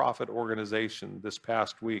nonprofit organization this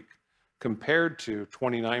past week, compared to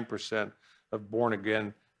 29% of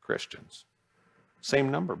born-again Christians. Same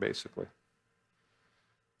number, basically.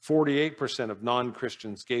 48% of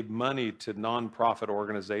non-Christians gave money to nonprofit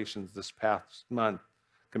organizations this past month,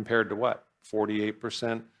 compared to what?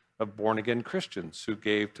 48% of born-again Christians who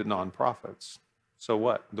gave to nonprofits. So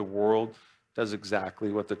what? The world does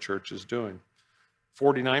exactly what the church is doing.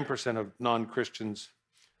 49% of non-Christians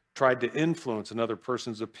tried to influence another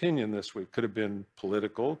person's opinion this week. Could have been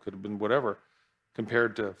political, could have been whatever,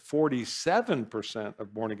 compared to 47%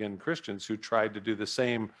 of born-again Christians who tried to do the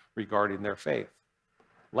same regarding their faith.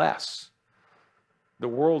 Less. The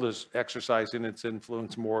world is exercising its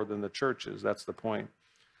influence more than the church is. That's the point.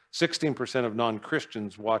 16% of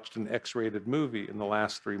non-Christians watched an X-rated movie in the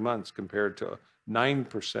last 3 months, compared to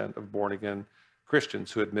 9% of born-again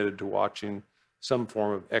Christians who admitted to watching some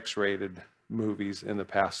form of X-rated movies in the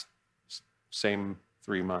past same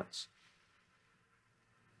 3 months.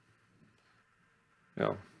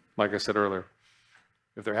 Like I said earlier,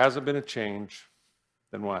 if there hasn't been a change,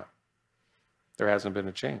 then what? There hasn't been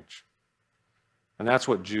a change. And that's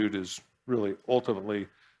what Jude is really ultimately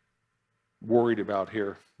worried about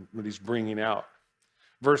here, what he's bringing out.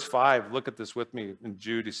 Verse 5, look at this with me in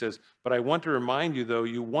Jude. He says, but I want to remind you, though,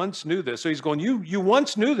 you once knew this. So he's going, you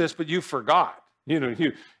once knew this, but you forgot.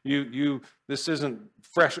 This isn't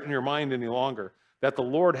fresh in your mind any longer. that the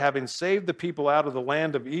Lord, having saved the people out of the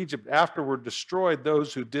land of Egypt, afterward destroyed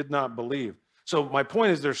those who did not believe. So my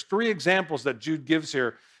point is, there's three examples that Jude gives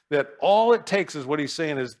here, that all it takes is what he's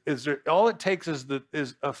saying all it takes is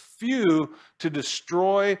a few to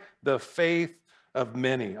destroy the faith of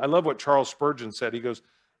many. I love what Charles Spurgeon said. He goes,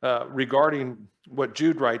 regarding what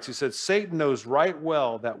Jude writes, he said, Satan knows right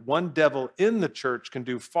well that one devil in the church can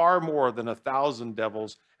do far more than 1,000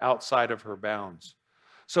 devils outside of her bounds.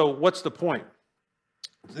 So what's the point?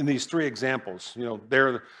 In these three examples,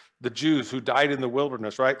 they're the Jews who died in the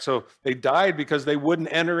wilderness, right? So they died because they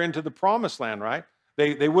wouldn't enter into the promised land, right?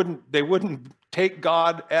 They wouldn't take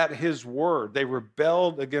God at his word. They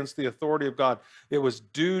rebelled against the authority of God. It was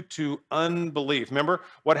due to unbelief. Remember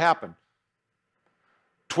what happened?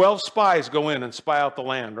 12 spies go in and spy out the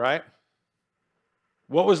land, right?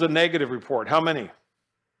 What was the negative report? How many?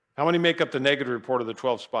 How many make up the negative report of the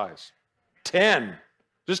 12 spies? 10.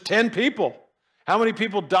 Just 10 people. How many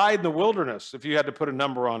people died in the wilderness? If you had to put a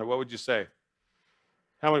number on it, what would you say?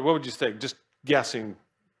 How many? What would you say? Just guessing.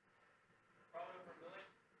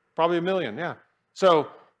 Probably a million, yeah. So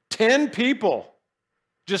 10 people,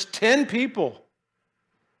 just 10 people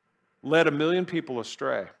led 1 million people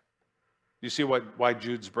astray. You see why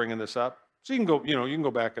Jude's bringing this up? So you can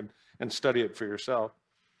go back and study it for yourself.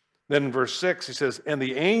 Then in verse 6, he says, and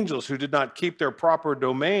the angels who did not keep their proper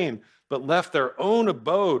domain, but left their own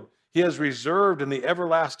abode, he has reserved in the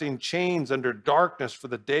everlasting chains under darkness for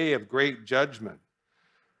the day of great judgment.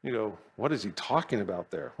 What is he talking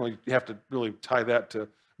about there? Well, you have to really tie that to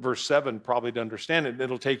verse 7 probably to understand it.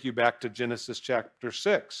 It'll take you back to Genesis chapter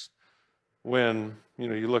 6. When,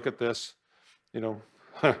 you look at this,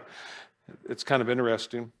 it's kind of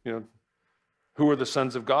interesting. Who are the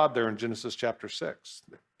sons of God there in Genesis chapter 6?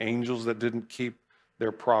 Angels that didn't keep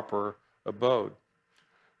their proper abode.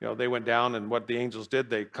 They went down, and what the angels did,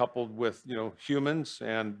 they coupled with, humans,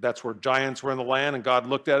 and that's where giants were in the land, and God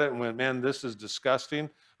looked at it and went, man, this is disgusting.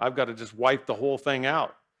 I've got to just wipe the whole thing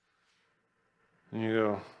out. And you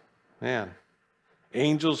go, man,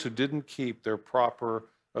 angels who didn't keep their proper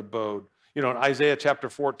abode. In Isaiah chapter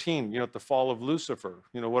 14, at the fall of Lucifer,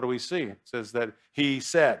 what do we see? It says that he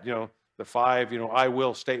said, the 5, I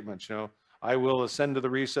will statements, I will ascend to the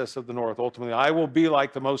recess of the north. Ultimately, I will be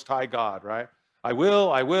like the Most High God, right? I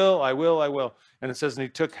will. And it says, and he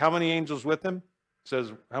took how many angels with him? It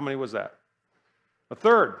says, how many was that? A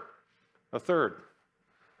third. A third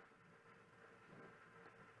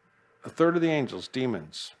of the angels,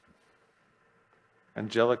 demons,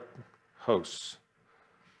 angelic hosts,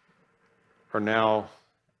 are now,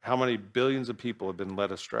 how many billions of people have been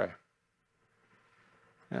led astray?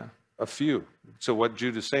 Yeah, a few. So what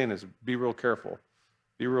Jude is saying is, be real careful.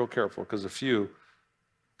 Be real careful, because a few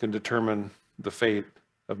can determine the fate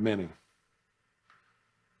of many.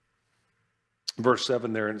 Verse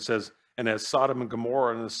 7 there, and it says, and as Sodom and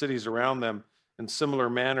Gomorrah and the cities around them, in similar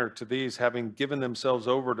manner to these, having given themselves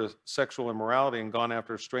over to sexual immorality and gone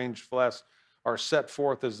after strange flesh, are set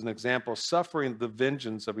forth as an example, suffering the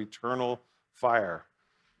vengeance of eternal fire.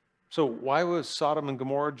 So why was Sodom and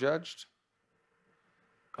Gomorrah judged?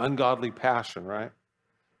 Ungodly passion, right?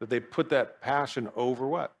 That they put that passion over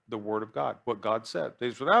what? The word of God, what God said.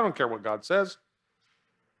 They said, I don't care what God says.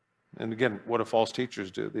 And again, what do false teachers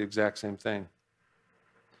do? The exact same thing.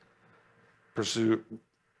 Pursue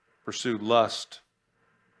lust,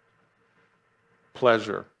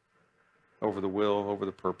 pleasure over the will, over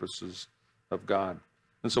the purposes of God.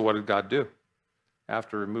 And so what did God do?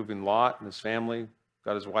 After removing Lot and his family,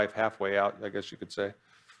 got his wife halfway out, I guess you could say,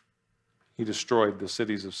 he destroyed the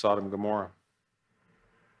cities of Sodom and Gomorrah.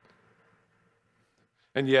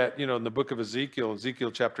 And yet, in the book of Ezekiel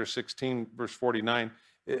chapter 16, verse 49,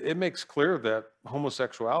 it makes clear that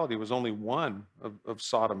homosexuality was only one of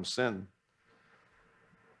Sodom's sin.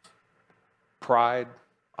 Pride,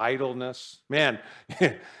 idleness. Man,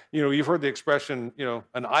 you've heard the expression,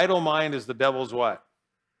 an idle mind is the devil's what?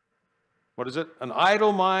 What is it? An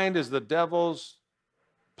idle mind is the devil's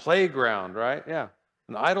playground, right? Yeah.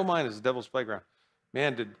 An idle mind is the devil's playground.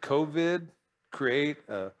 Man, did COVID create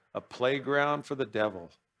a playground for the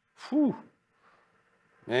devil? Whew.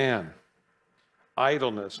 Man.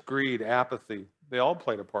 Idleness, greed, apathy, they all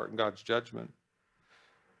played a part in God's judgment.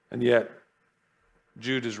 And yet,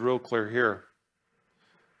 Jude is real clear here.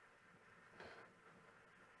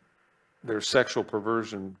 Their sexual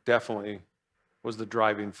perversion definitely was the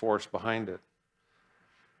driving force behind it.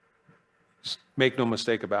 Just make no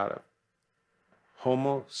mistake about it.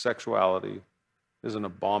 Homosexuality is an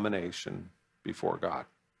abomination before God.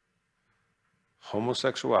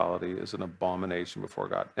 Homosexuality is an abomination before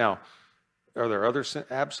God. Now, are there other sins?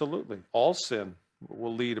 Absolutely. All sin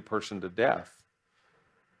will lead a person to death.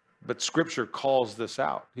 But Scripture calls this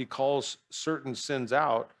out. He calls certain sins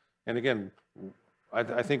out. And again,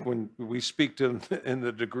 I think when we speak to him in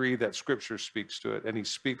the degree that Scripture speaks to it, and he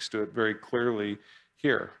speaks to it very clearly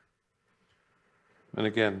here. And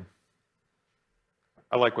again,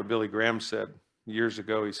 I like what Billy Graham said years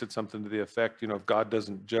ago. He said something to the effect, if God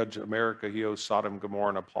doesn't judge America, he owes Sodom and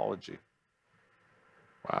Gomorrah an apology.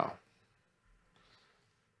 Wow.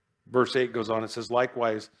 Verse 8 goes on, it says,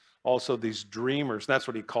 likewise, also these dreamers, that's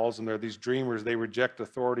what he calls them there, these dreamers, they reject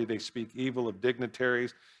authority, they speak evil of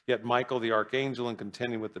dignitaries. Yet Michael the archangel, in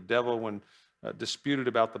contending with the devil when disputed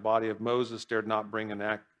about the body of Moses, dared not bring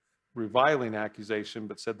an reviling accusation,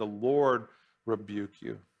 but said, the Lord rebuke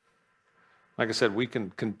you. Like I said, we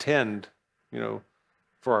can contend,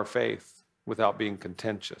 for our faith without being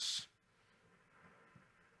contentious.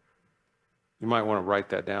 You might want to write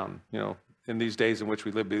that down, in these days in which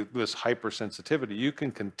we live, this hypersensitivity, you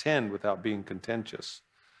can contend without being contentious.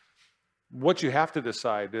 What you have to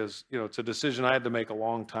decide is, it's a decision I had to make a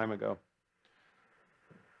long time ago.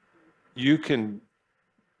 You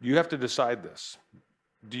have to decide this.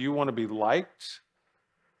 Do you want to be liked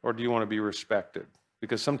or do you want to be respected?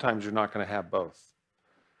 Because sometimes you're not going to have both.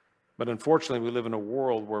 But unfortunately, we live in a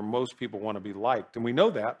world where most people want to be liked. And we know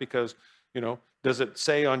that because, does it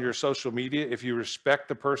say on your social media, if you respect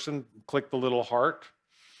the person, click the little heart?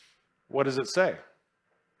 What does it say?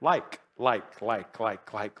 Like.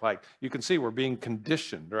 You can see we're being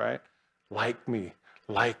conditioned, right? Like me.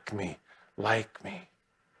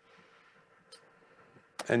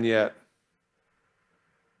 And yet,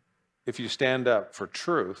 if you stand up for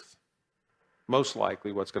truth, most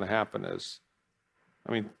likely what's going to happen is,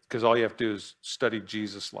 because all you have to do is study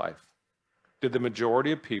Jesus' life. Did the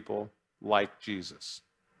majority of people like Jesus?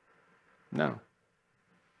 No.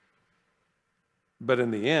 But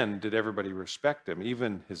in the end, did everybody respect him?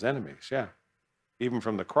 Even his enemies, yeah. Even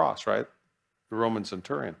from the cross, right? The Roman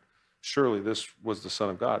centurion. Surely this was the Son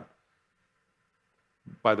of God.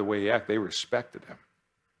 By the way he acted, they respected him.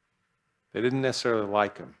 They didn't necessarily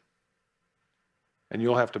like him. And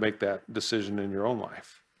you'll have to make that decision in your own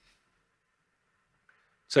life.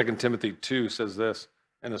 2 Timothy 2 says this,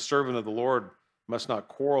 and a servant of the Lord must not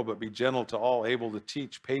quarrel, but be gentle to all, able to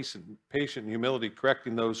teach, patient humility,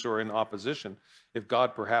 correcting those who are in opposition, if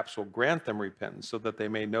God perhaps will grant them repentance, so that they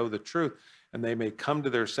may know the truth, and they may come to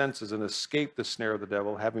their senses and escape the snare of the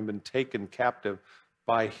devil, having been taken captive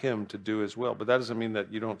by him to do his will. But that doesn't mean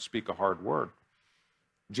that you don't speak a hard word.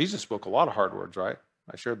 Jesus spoke a lot of hard words, right?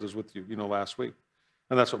 I shared those with you, last week.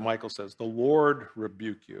 And that's what Michael says, the Lord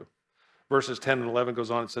rebuke you. Verses 10 and 11 goes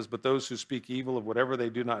on, it says, but those who speak evil of whatever they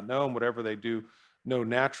do not know, and whatever they do know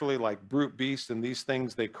naturally, like brute beasts, and these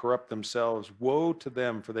things they corrupt themselves. Woe to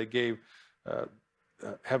them, for they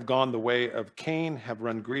have gone the way of Cain, have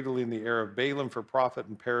run greedily in the error of Balaam for profit,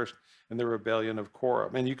 and perished in the rebellion of Korah.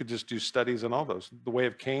 Man, you could just do studies on all those. The way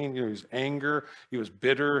of Cain, he was anger, he was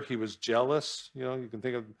bitter, he was jealous. You can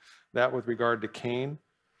think of that with regard to Cain.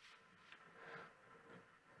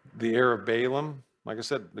 The error of Balaam, like I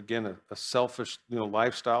said, again, a selfish,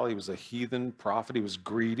 lifestyle. He was a heathen prophet. He was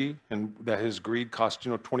greedy, and that his greed cost,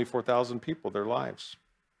 24,000 people their lives.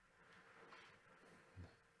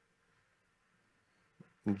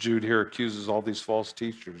 And Jude here accuses all these false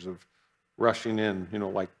teachers of rushing in,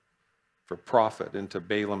 like for profit into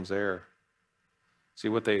Balaam's error. See,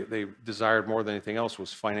 what they desired more than anything else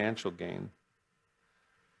was financial gain.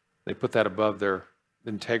 They put that above their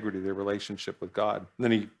integrity, their relationship with God. And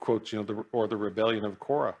then he quotes, the rebellion of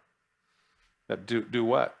Korah, that do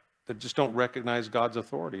what? That just don't recognize God's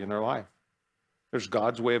authority in their life. There's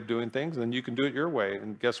God's way of doing things, and then you can do it your way.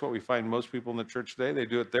 And guess what? We find most people in the church today, they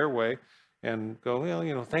do it their way and go,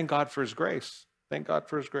 well, thank God for his grace. Thank God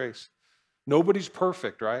for his grace. Nobody's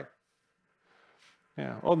perfect, right?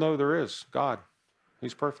 Yeah. Oh, no, there is. God.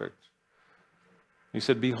 He's perfect. He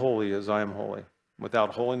said, be holy as I am holy.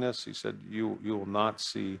 Without holiness, he said, you will not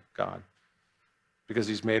see God, because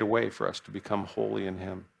he's made a way for us to become holy in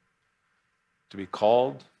him, to be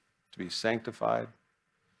called, to be sanctified,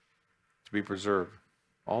 to be preserved.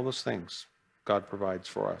 All those things God provides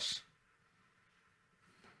for us.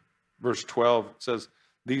 Verse 12 says,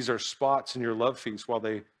 these are spots in your love feast, while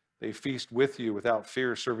they feast with you without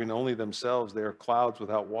fear, serving only themselves. They are clouds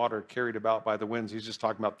without water, carried about by the winds. He's just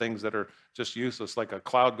talking about things that are just useless, like a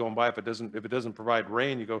cloud going by. If it doesn't provide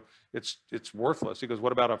rain, you go, it's worthless. He goes,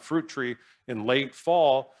 what about a fruit tree in late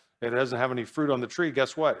fall? It doesn't have any fruit on the tree.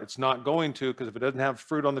 Guess what? It's not going to, because if it doesn't have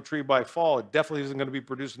fruit on the tree by fall, it definitely isn't going to be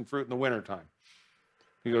producing fruit in the wintertime.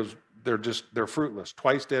 He goes, they're fruitless,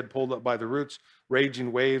 twice dead, pulled up by the roots,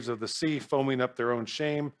 raging waves of the sea, foaming up their own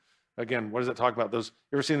shame. Again, what does it talk about? Those,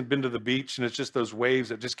 you ever been to the beach and it's just those waves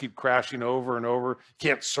that just keep crashing over and over?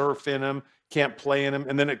 Can't surf in them, can't play in them.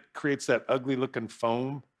 And then it creates that ugly looking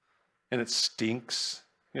foam and it stinks,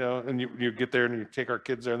 and you get there and you take our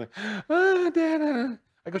kids there and they're, Dad,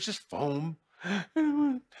 I go, it's just foam. I don't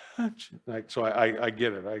want to touch it. So I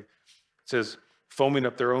get it. It says, foaming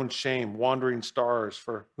up their own shame, wandering stars,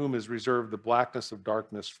 for whom is reserved the blackness of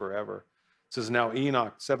darkness forever. It says, now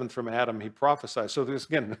Enoch, seventh from Adam, he prophesied. So this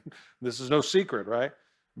is no secret, right?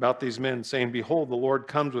 About these men saying, behold, the Lord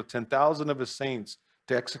comes with 10,000 of his saints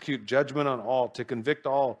to execute judgment on all, to convict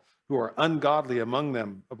all who are ungodly among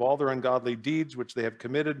them of all their ungodly deeds which they have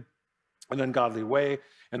committed an ungodly way,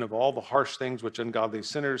 and of all the harsh things which ungodly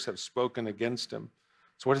sinners have spoken against him.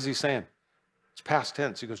 So what is he saying? It's past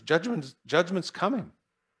tense. He goes, judgment's coming.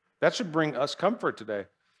 That should bring us comfort today.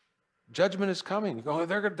 Judgment is coming. You go, oh,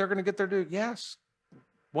 they're going to get their due. Yes,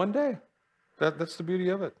 one day. That's the beauty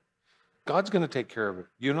of it. God's going to take care of it.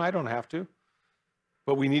 You and I don't have to.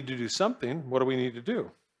 But we need to do something. What do we need to do?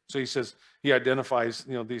 So he says, he identifies,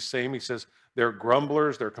 these same. He says, they're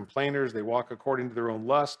grumblers, they're complainers, they walk according to their own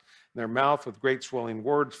lust, in their mouth with great swelling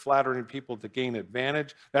words, flattering people to gain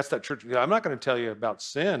advantage. That's that church. I'm not going to tell you about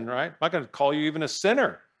sin, right? I'm not going to call you even a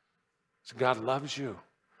sinner. So God loves you.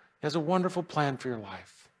 He has a wonderful plan for your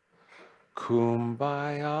life.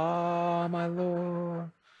 Kumbaya, my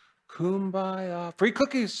Lord. Kumbaya. Free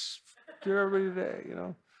cookies to everybody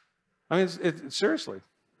today, I mean, seriously.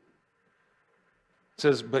 It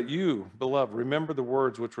says, but you, beloved, remember the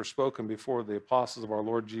words which were spoken before the apostles of our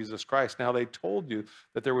Lord Jesus Christ. Now they told you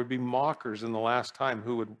that there would be mockers in the last time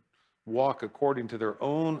who would walk according to their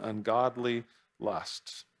own ungodly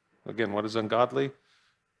lusts. Again, what is ungodly?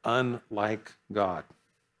 Unlike God.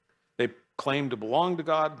 They claim to belong to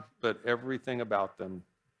God, but everything about them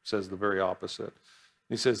says the very opposite.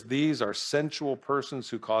 He says, these are sensual persons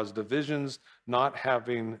who cause divisions, not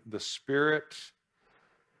having the Spirit.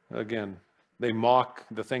 Again, they mock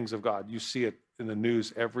the things of God. You see it in the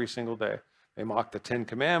news every single day. They mock the 10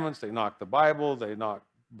 Commandments. They mock the Bible. They mock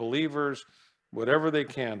believers, whatever they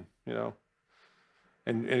can,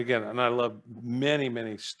 And again, and I love many,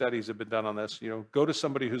 many studies have been done on this. Go to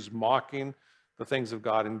somebody who's mocking the things of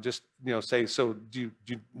God and just, say, so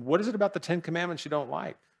what is it about the 10 Commandments you don't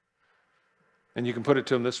like? And you can put it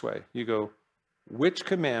to them this way. You go, which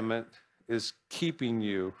commandment is keeping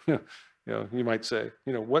you? You might say,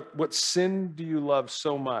 what sin do you love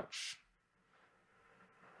so much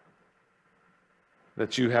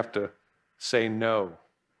that you have to say no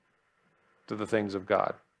to the things of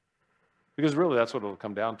God? Because really that's what it'll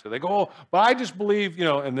come down to. They go, oh, but I just believe,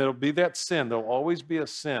 and there'll be that sin. There'll always be a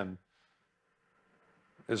sin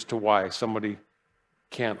as to why somebody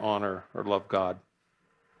can't honor or love God.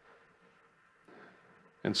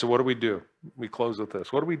 And so what do? We close with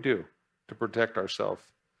this. What do we do to protect ourselves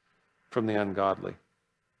from the ungodly?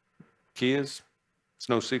 Key is, it's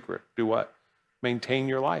no secret. Do what? Maintain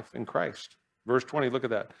your life in Christ. Verse 20, look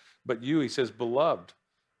at that. But you, he says, beloved,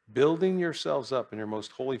 building yourselves up in your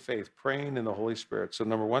most holy faith, praying in the Holy Spirit. So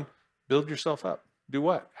number one, build yourself up. Do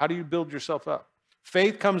what? How do you build yourself up?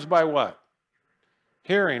 Faith comes by what?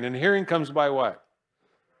 Hearing. And hearing comes by what?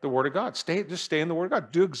 The Word of God. Just stay in the Word of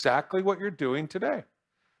God. Do exactly what you're doing today.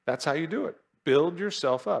 That's how you do it. Build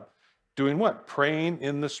yourself up. Doing what? Praying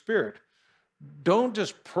in the Spirit. Don't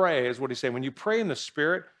just pray, is what he's saying. When you pray in the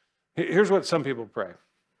Spirit, here's what some people pray.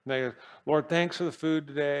 They go, Lord, thanks for the food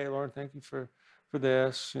today. Lord, thank you for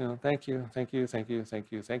this. Thank you.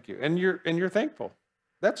 And you're thankful.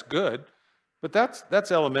 That's good, but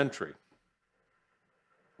that's elementary.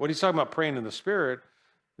 What he's talking about praying in the Spirit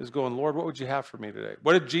is going, Lord, what would you have for me today?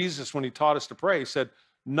 What did Jesus, when he taught us to pray, he said,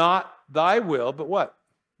 not thy will, but what?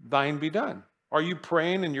 Thine be done. Are you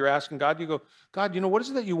praying and you're asking God? You go, God, what is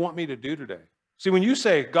it that you want me to do today? See, when you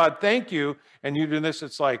say, God, thank you, and you do this,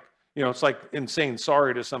 it's like in saying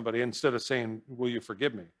sorry to somebody instead of saying, will you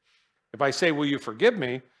forgive me? If I say, will you forgive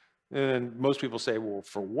me? Then most people say, well,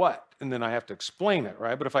 for what? And then I have to explain it,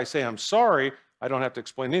 right? But if I say I'm sorry, I don't have to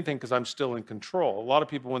explain anything because I'm still in control. A lot of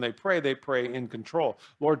people, when they pray in control.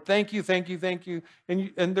 Lord, thank you.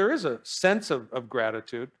 And there is a sense of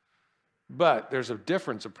gratitude. But there's a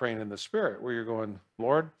difference of praying in the Spirit where you're going,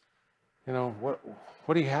 Lord,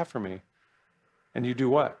 what do you have for me? And you do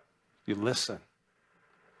what? You listen.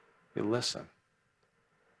 You listen.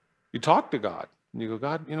 You talk to God. And you go,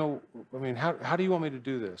 God, how do you want me to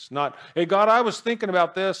do this? Not, hey, God, I was thinking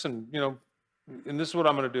about this and this is what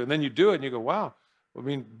I'm going to do. And then you do it and you go, wow.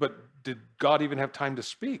 But did God even have time to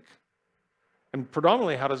speak? And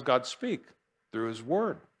predominantly, how does God speak? Through his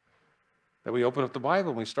word. That we open up the Bible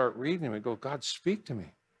and we start reading and we go, God, speak to me.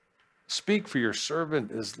 Speak, for your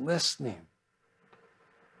servant is listening.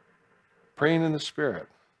 Praying in the Spirit.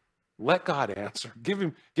 Let God answer. Give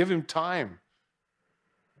him time.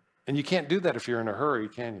 And you can't do that if you're in a hurry,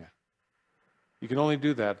 can you? You can only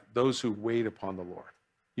do that those who wait upon the Lord.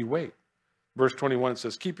 You wait. Verse 21, it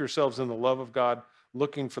says, keep yourselves in the love of God,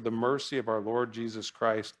 looking for the mercy of our Lord Jesus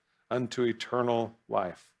Christ unto eternal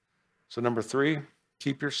life. So number 3,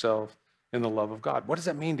 keep yourself in the love of God. What does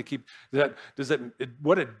that mean to keep that?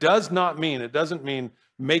 What it does not mean, it doesn't mean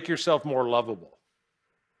make yourself more lovable.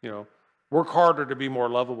 Work harder to be more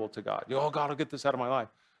lovable to God. Oh, God, I'll get this out of my life.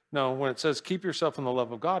 No, when it says keep yourself in the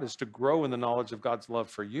love of God, is to grow in the knowledge of God's love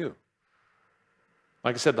for you.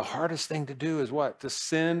 Like I said, the hardest thing to do is what? To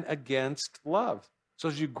sin against love. So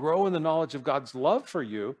as you grow in the knowledge of God's love for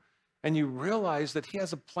you, and you realize that he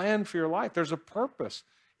has a plan for your life, there's a purpose.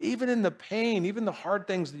 Even in the pain, even the hard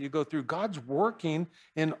things that you go through, God's working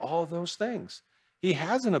in all those things. He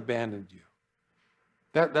hasn't abandoned you.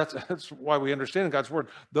 That's why we understand in God's word,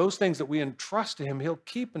 those things that we entrust to him, he'll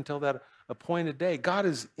keep until that appointed day. God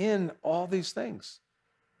is in all these things.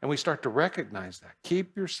 And we start to recognize that.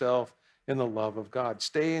 Keep yourself in the love of God.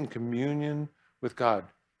 Stay in communion with God.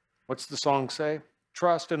 What's the song say?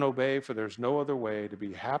 Trust and obey, for there's no other way to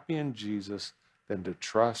be happy in Jesus than to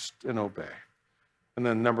trust and obey. And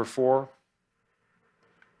then number 4,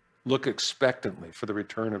 look expectantly for the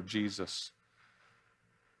return of Jesus.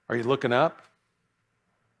 Are you looking up?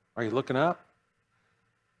 Are you looking up?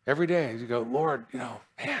 Every day you go, Lord,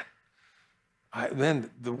 man, then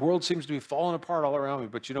the world seems to be falling apart all around me.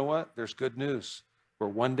 But you know what? There's good news. We're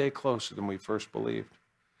one day closer than we first believed.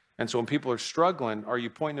 And so when people are struggling, are you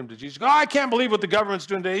pointing them to Jesus? Oh, I can't believe what the government's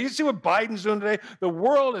doing today. You see what Biden's doing today? The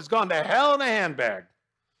world has gone to hell in a handbag.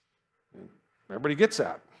 Everybody gets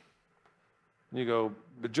that. And you go,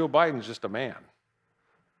 but Joe Biden's just a man.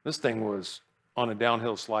 This thing was on a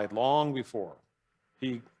downhill slide long before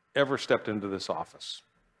he ever stepped into this office.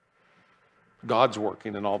 God's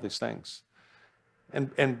working in all these things.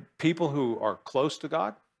 And people who are close to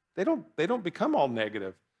God, they don't become all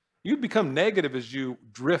negative. You become negative as you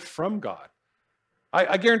drift from God.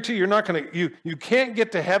 I guarantee you're not going to, you can't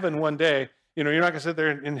get to heaven one day. You're not going to sit there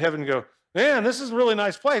in heaven and go, man, this is a really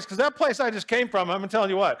nice place, because that place I just came from, I'm telling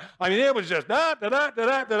you what, it was just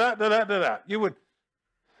da-da-da-da-da-da-da-da-da. You would,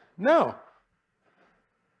 no.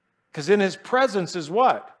 Because in his presence is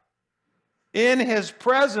what? In his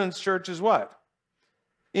presence, church, is what?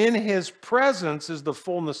 In his presence is the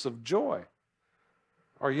fullness of joy.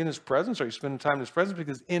 Are you in his presence? Are you spending time in his presence?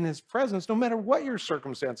 Because in his presence, no matter what your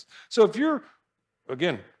circumstance. So if you're,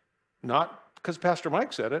 again, not because Pastor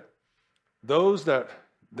Mike said it, those that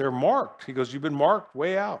they're marked. He goes, you've been marked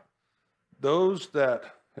way out. Those that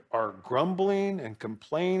are grumbling and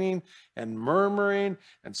complaining and murmuring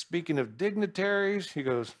and speaking of dignitaries, he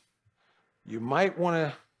goes, you might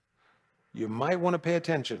want to pay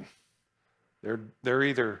attention. They're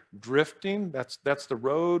either drifting, that's the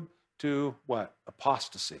road to what?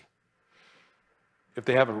 Apostasy. If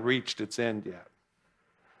they haven't reached its end yet.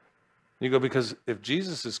 You go, because if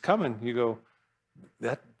Jesus is coming, you go,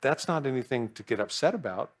 that's not anything to get upset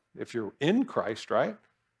about. If you're in Christ, right?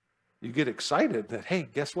 You get excited that, hey,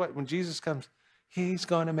 guess what? When Jesus comes, he's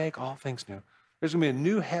going to make all things new. There's going to be a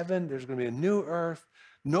new heaven. There's going to be a new earth.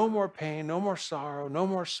 No more pain, no more sorrow, no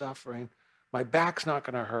more suffering. My back's not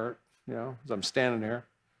going to hurt, as I'm standing there.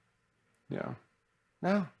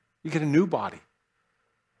 No, you get a new body,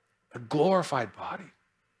 a glorified body.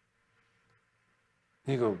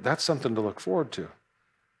 You go, that's something to look forward to.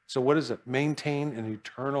 So what is it? Maintain an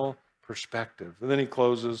eternal perspective. And then he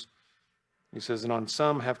closes. He says, and on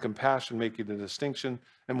some have compassion, making the distinction.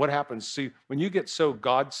 And what happens? See, when you get so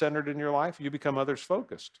God-centered in your life, you become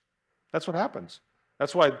others-focused. That's what happens.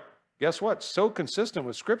 That's why, guess what? So consistent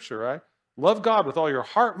with Scripture, right? Love God with all your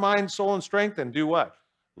heart, mind, soul, and strength, and do what?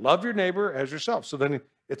 Love your neighbor as yourself. So then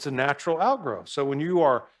it's a natural outgrowth. So when you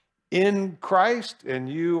are in Christ and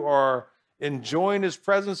you are enjoying his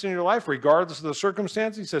presence in your life, regardless of the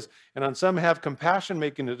circumstance, he says, and on some have compassion,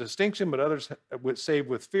 making a distinction, but others save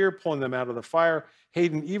with fear, pulling them out of the fire,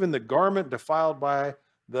 hating even the garment defiled by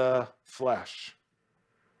the flesh.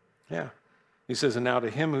 Yeah. He says, and now to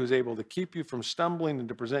him who's able to keep you from stumbling and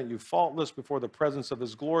to present you faultless before the presence of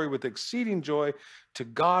his glory with exceeding joy, to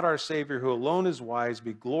God our Savior, who alone is wise,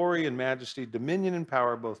 be glory and majesty, dominion and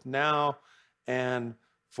power, both now and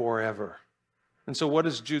forever. And so what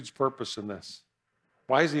is Jude's purpose in this?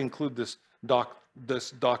 Why does he include this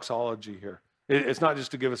doxology here? It's not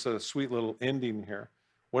just to give us a sweet little ending here.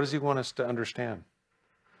 What does he want us to understand?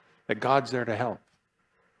 That God's there to help.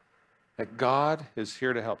 That God is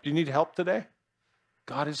here to help. Do you need help today?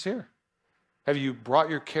 God is here. Have you brought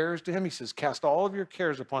your cares to him? He says, cast all of your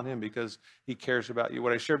cares upon him because he cares about you.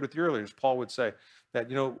 What I shared with you earlier is Paul would say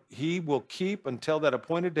that, he will keep until that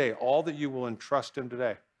appointed day all that you will entrust him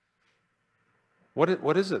today.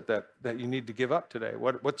 What is it that you need to give up today?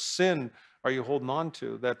 What sin are you holding on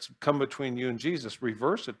to that's come between you and Jesus?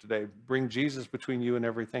 Reverse it today. Bring Jesus between you and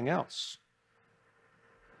everything else.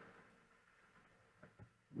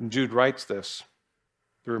 And Jude writes this.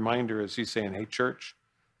 The reminder is he's saying, hey, church,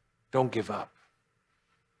 don't give up.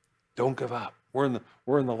 Don't give up. We're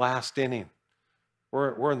in the last inning.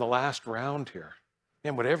 We're in the last round here.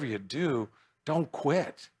 And whatever you do, don't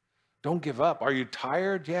quit. Don't give up. Are you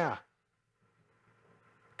tired? Yeah.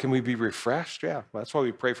 Can we be refreshed? Yeah. Well, that's why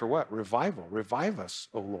we pray for what? Revival. Revive us,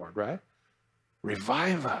 oh Lord, right?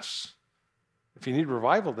 Revive us. If you need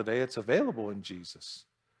revival today, it's available in Jesus.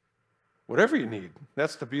 Whatever you need,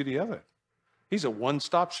 that's the beauty of it. He's a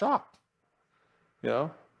one-stop shop.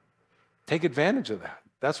 Take advantage of that.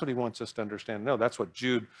 That's what he wants us to understand. No, that's what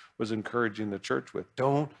Jude was encouraging the church with.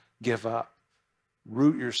 Don't give up.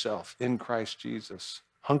 Root yourself in Christ Jesus.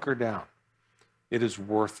 Hunker down. It is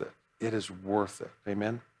worth it. It is worth it.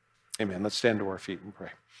 Amen? Amen. Let's stand to our feet and pray.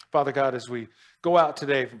 Father God, as we go out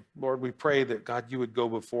today, Lord, we pray that, God, you would go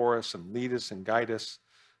before us and lead us and guide us.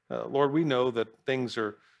 Lord, we know that things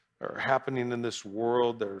are happening in this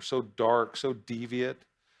world that are so dark, so deviant.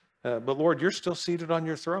 But Lord, you're still seated on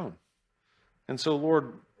your throne. And so,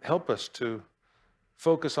 Lord, help us to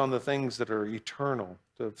focus on the things that are eternal,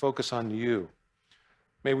 to focus on you.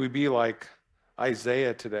 May we be like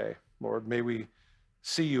Isaiah today, Lord. May we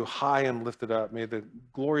see you high and lifted up. May the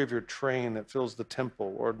glory of your train that fills the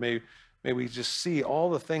temple, Lord, may we just see all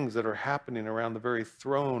the things that are happening around the very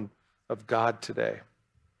throne of God today.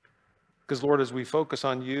 Because, Lord, as we focus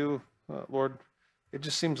on you, Lord, it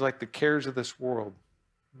just seems like the cares of this world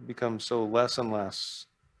become so less and less.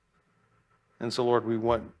 And so, Lord, we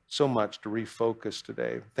want so much to refocus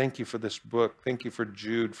today. Thank you for this book. Thank you for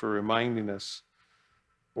Jude for reminding us,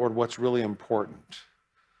 Lord, what's really important,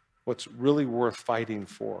 what's really worth fighting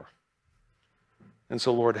for. And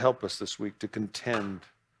so, Lord, help us this week to contend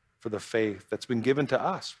for the faith that's been given to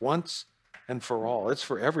us once and for all. It's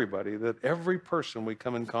for everybody, that every person we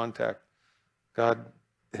come in contact, God,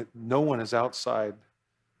 no one is outside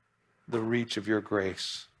the reach of your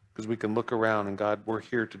grace. Because we can look around and, God, we're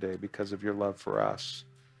here today because of your love for us.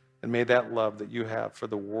 And may that love that you have for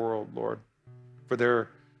the world, Lord, for their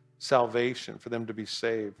salvation, for them to be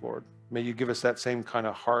saved, Lord, may you give us that same kind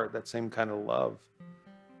of heart, that same kind of love.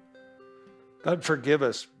 God, forgive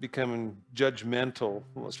us becoming judgmental,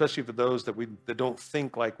 especially for those that don't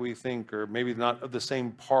think like we think, or maybe not of the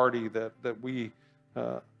same party that we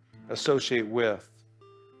associate with.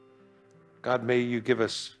 God, may you give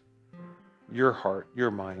us your heart,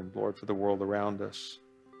 your mind, Lord, for the world around us.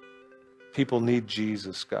 People need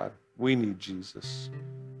Jesus, God. We need Jesus.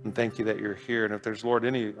 And thank you that you're here. And if there's, Lord,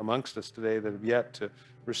 any amongst us today that have yet to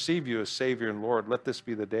receive you as Savior and Lord, let this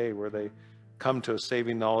be the day where they come to a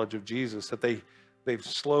saving knowledge of Jesus, that they've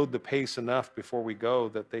slowed the pace enough before we go,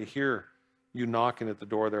 that they hear you knocking at the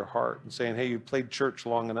door of their heart and saying, hey, you played church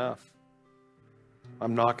long enough.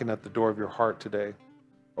 I'm knocking at the door of your heart today.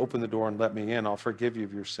 Open the door and let me in. I'll forgive you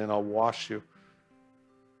of your sin. I'll wash you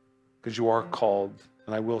because you are called,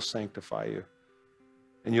 and I will sanctify you.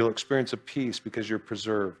 And you'll experience a peace because you're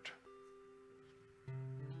preserved.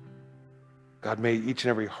 God, may each and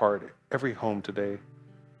every heart, every home today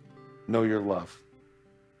know your love.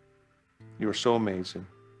 You are so amazing.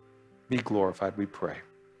 Be glorified, we pray.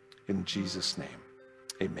 In Jesus' name,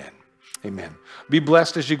 amen. Amen. Be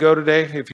blessed as you go today. If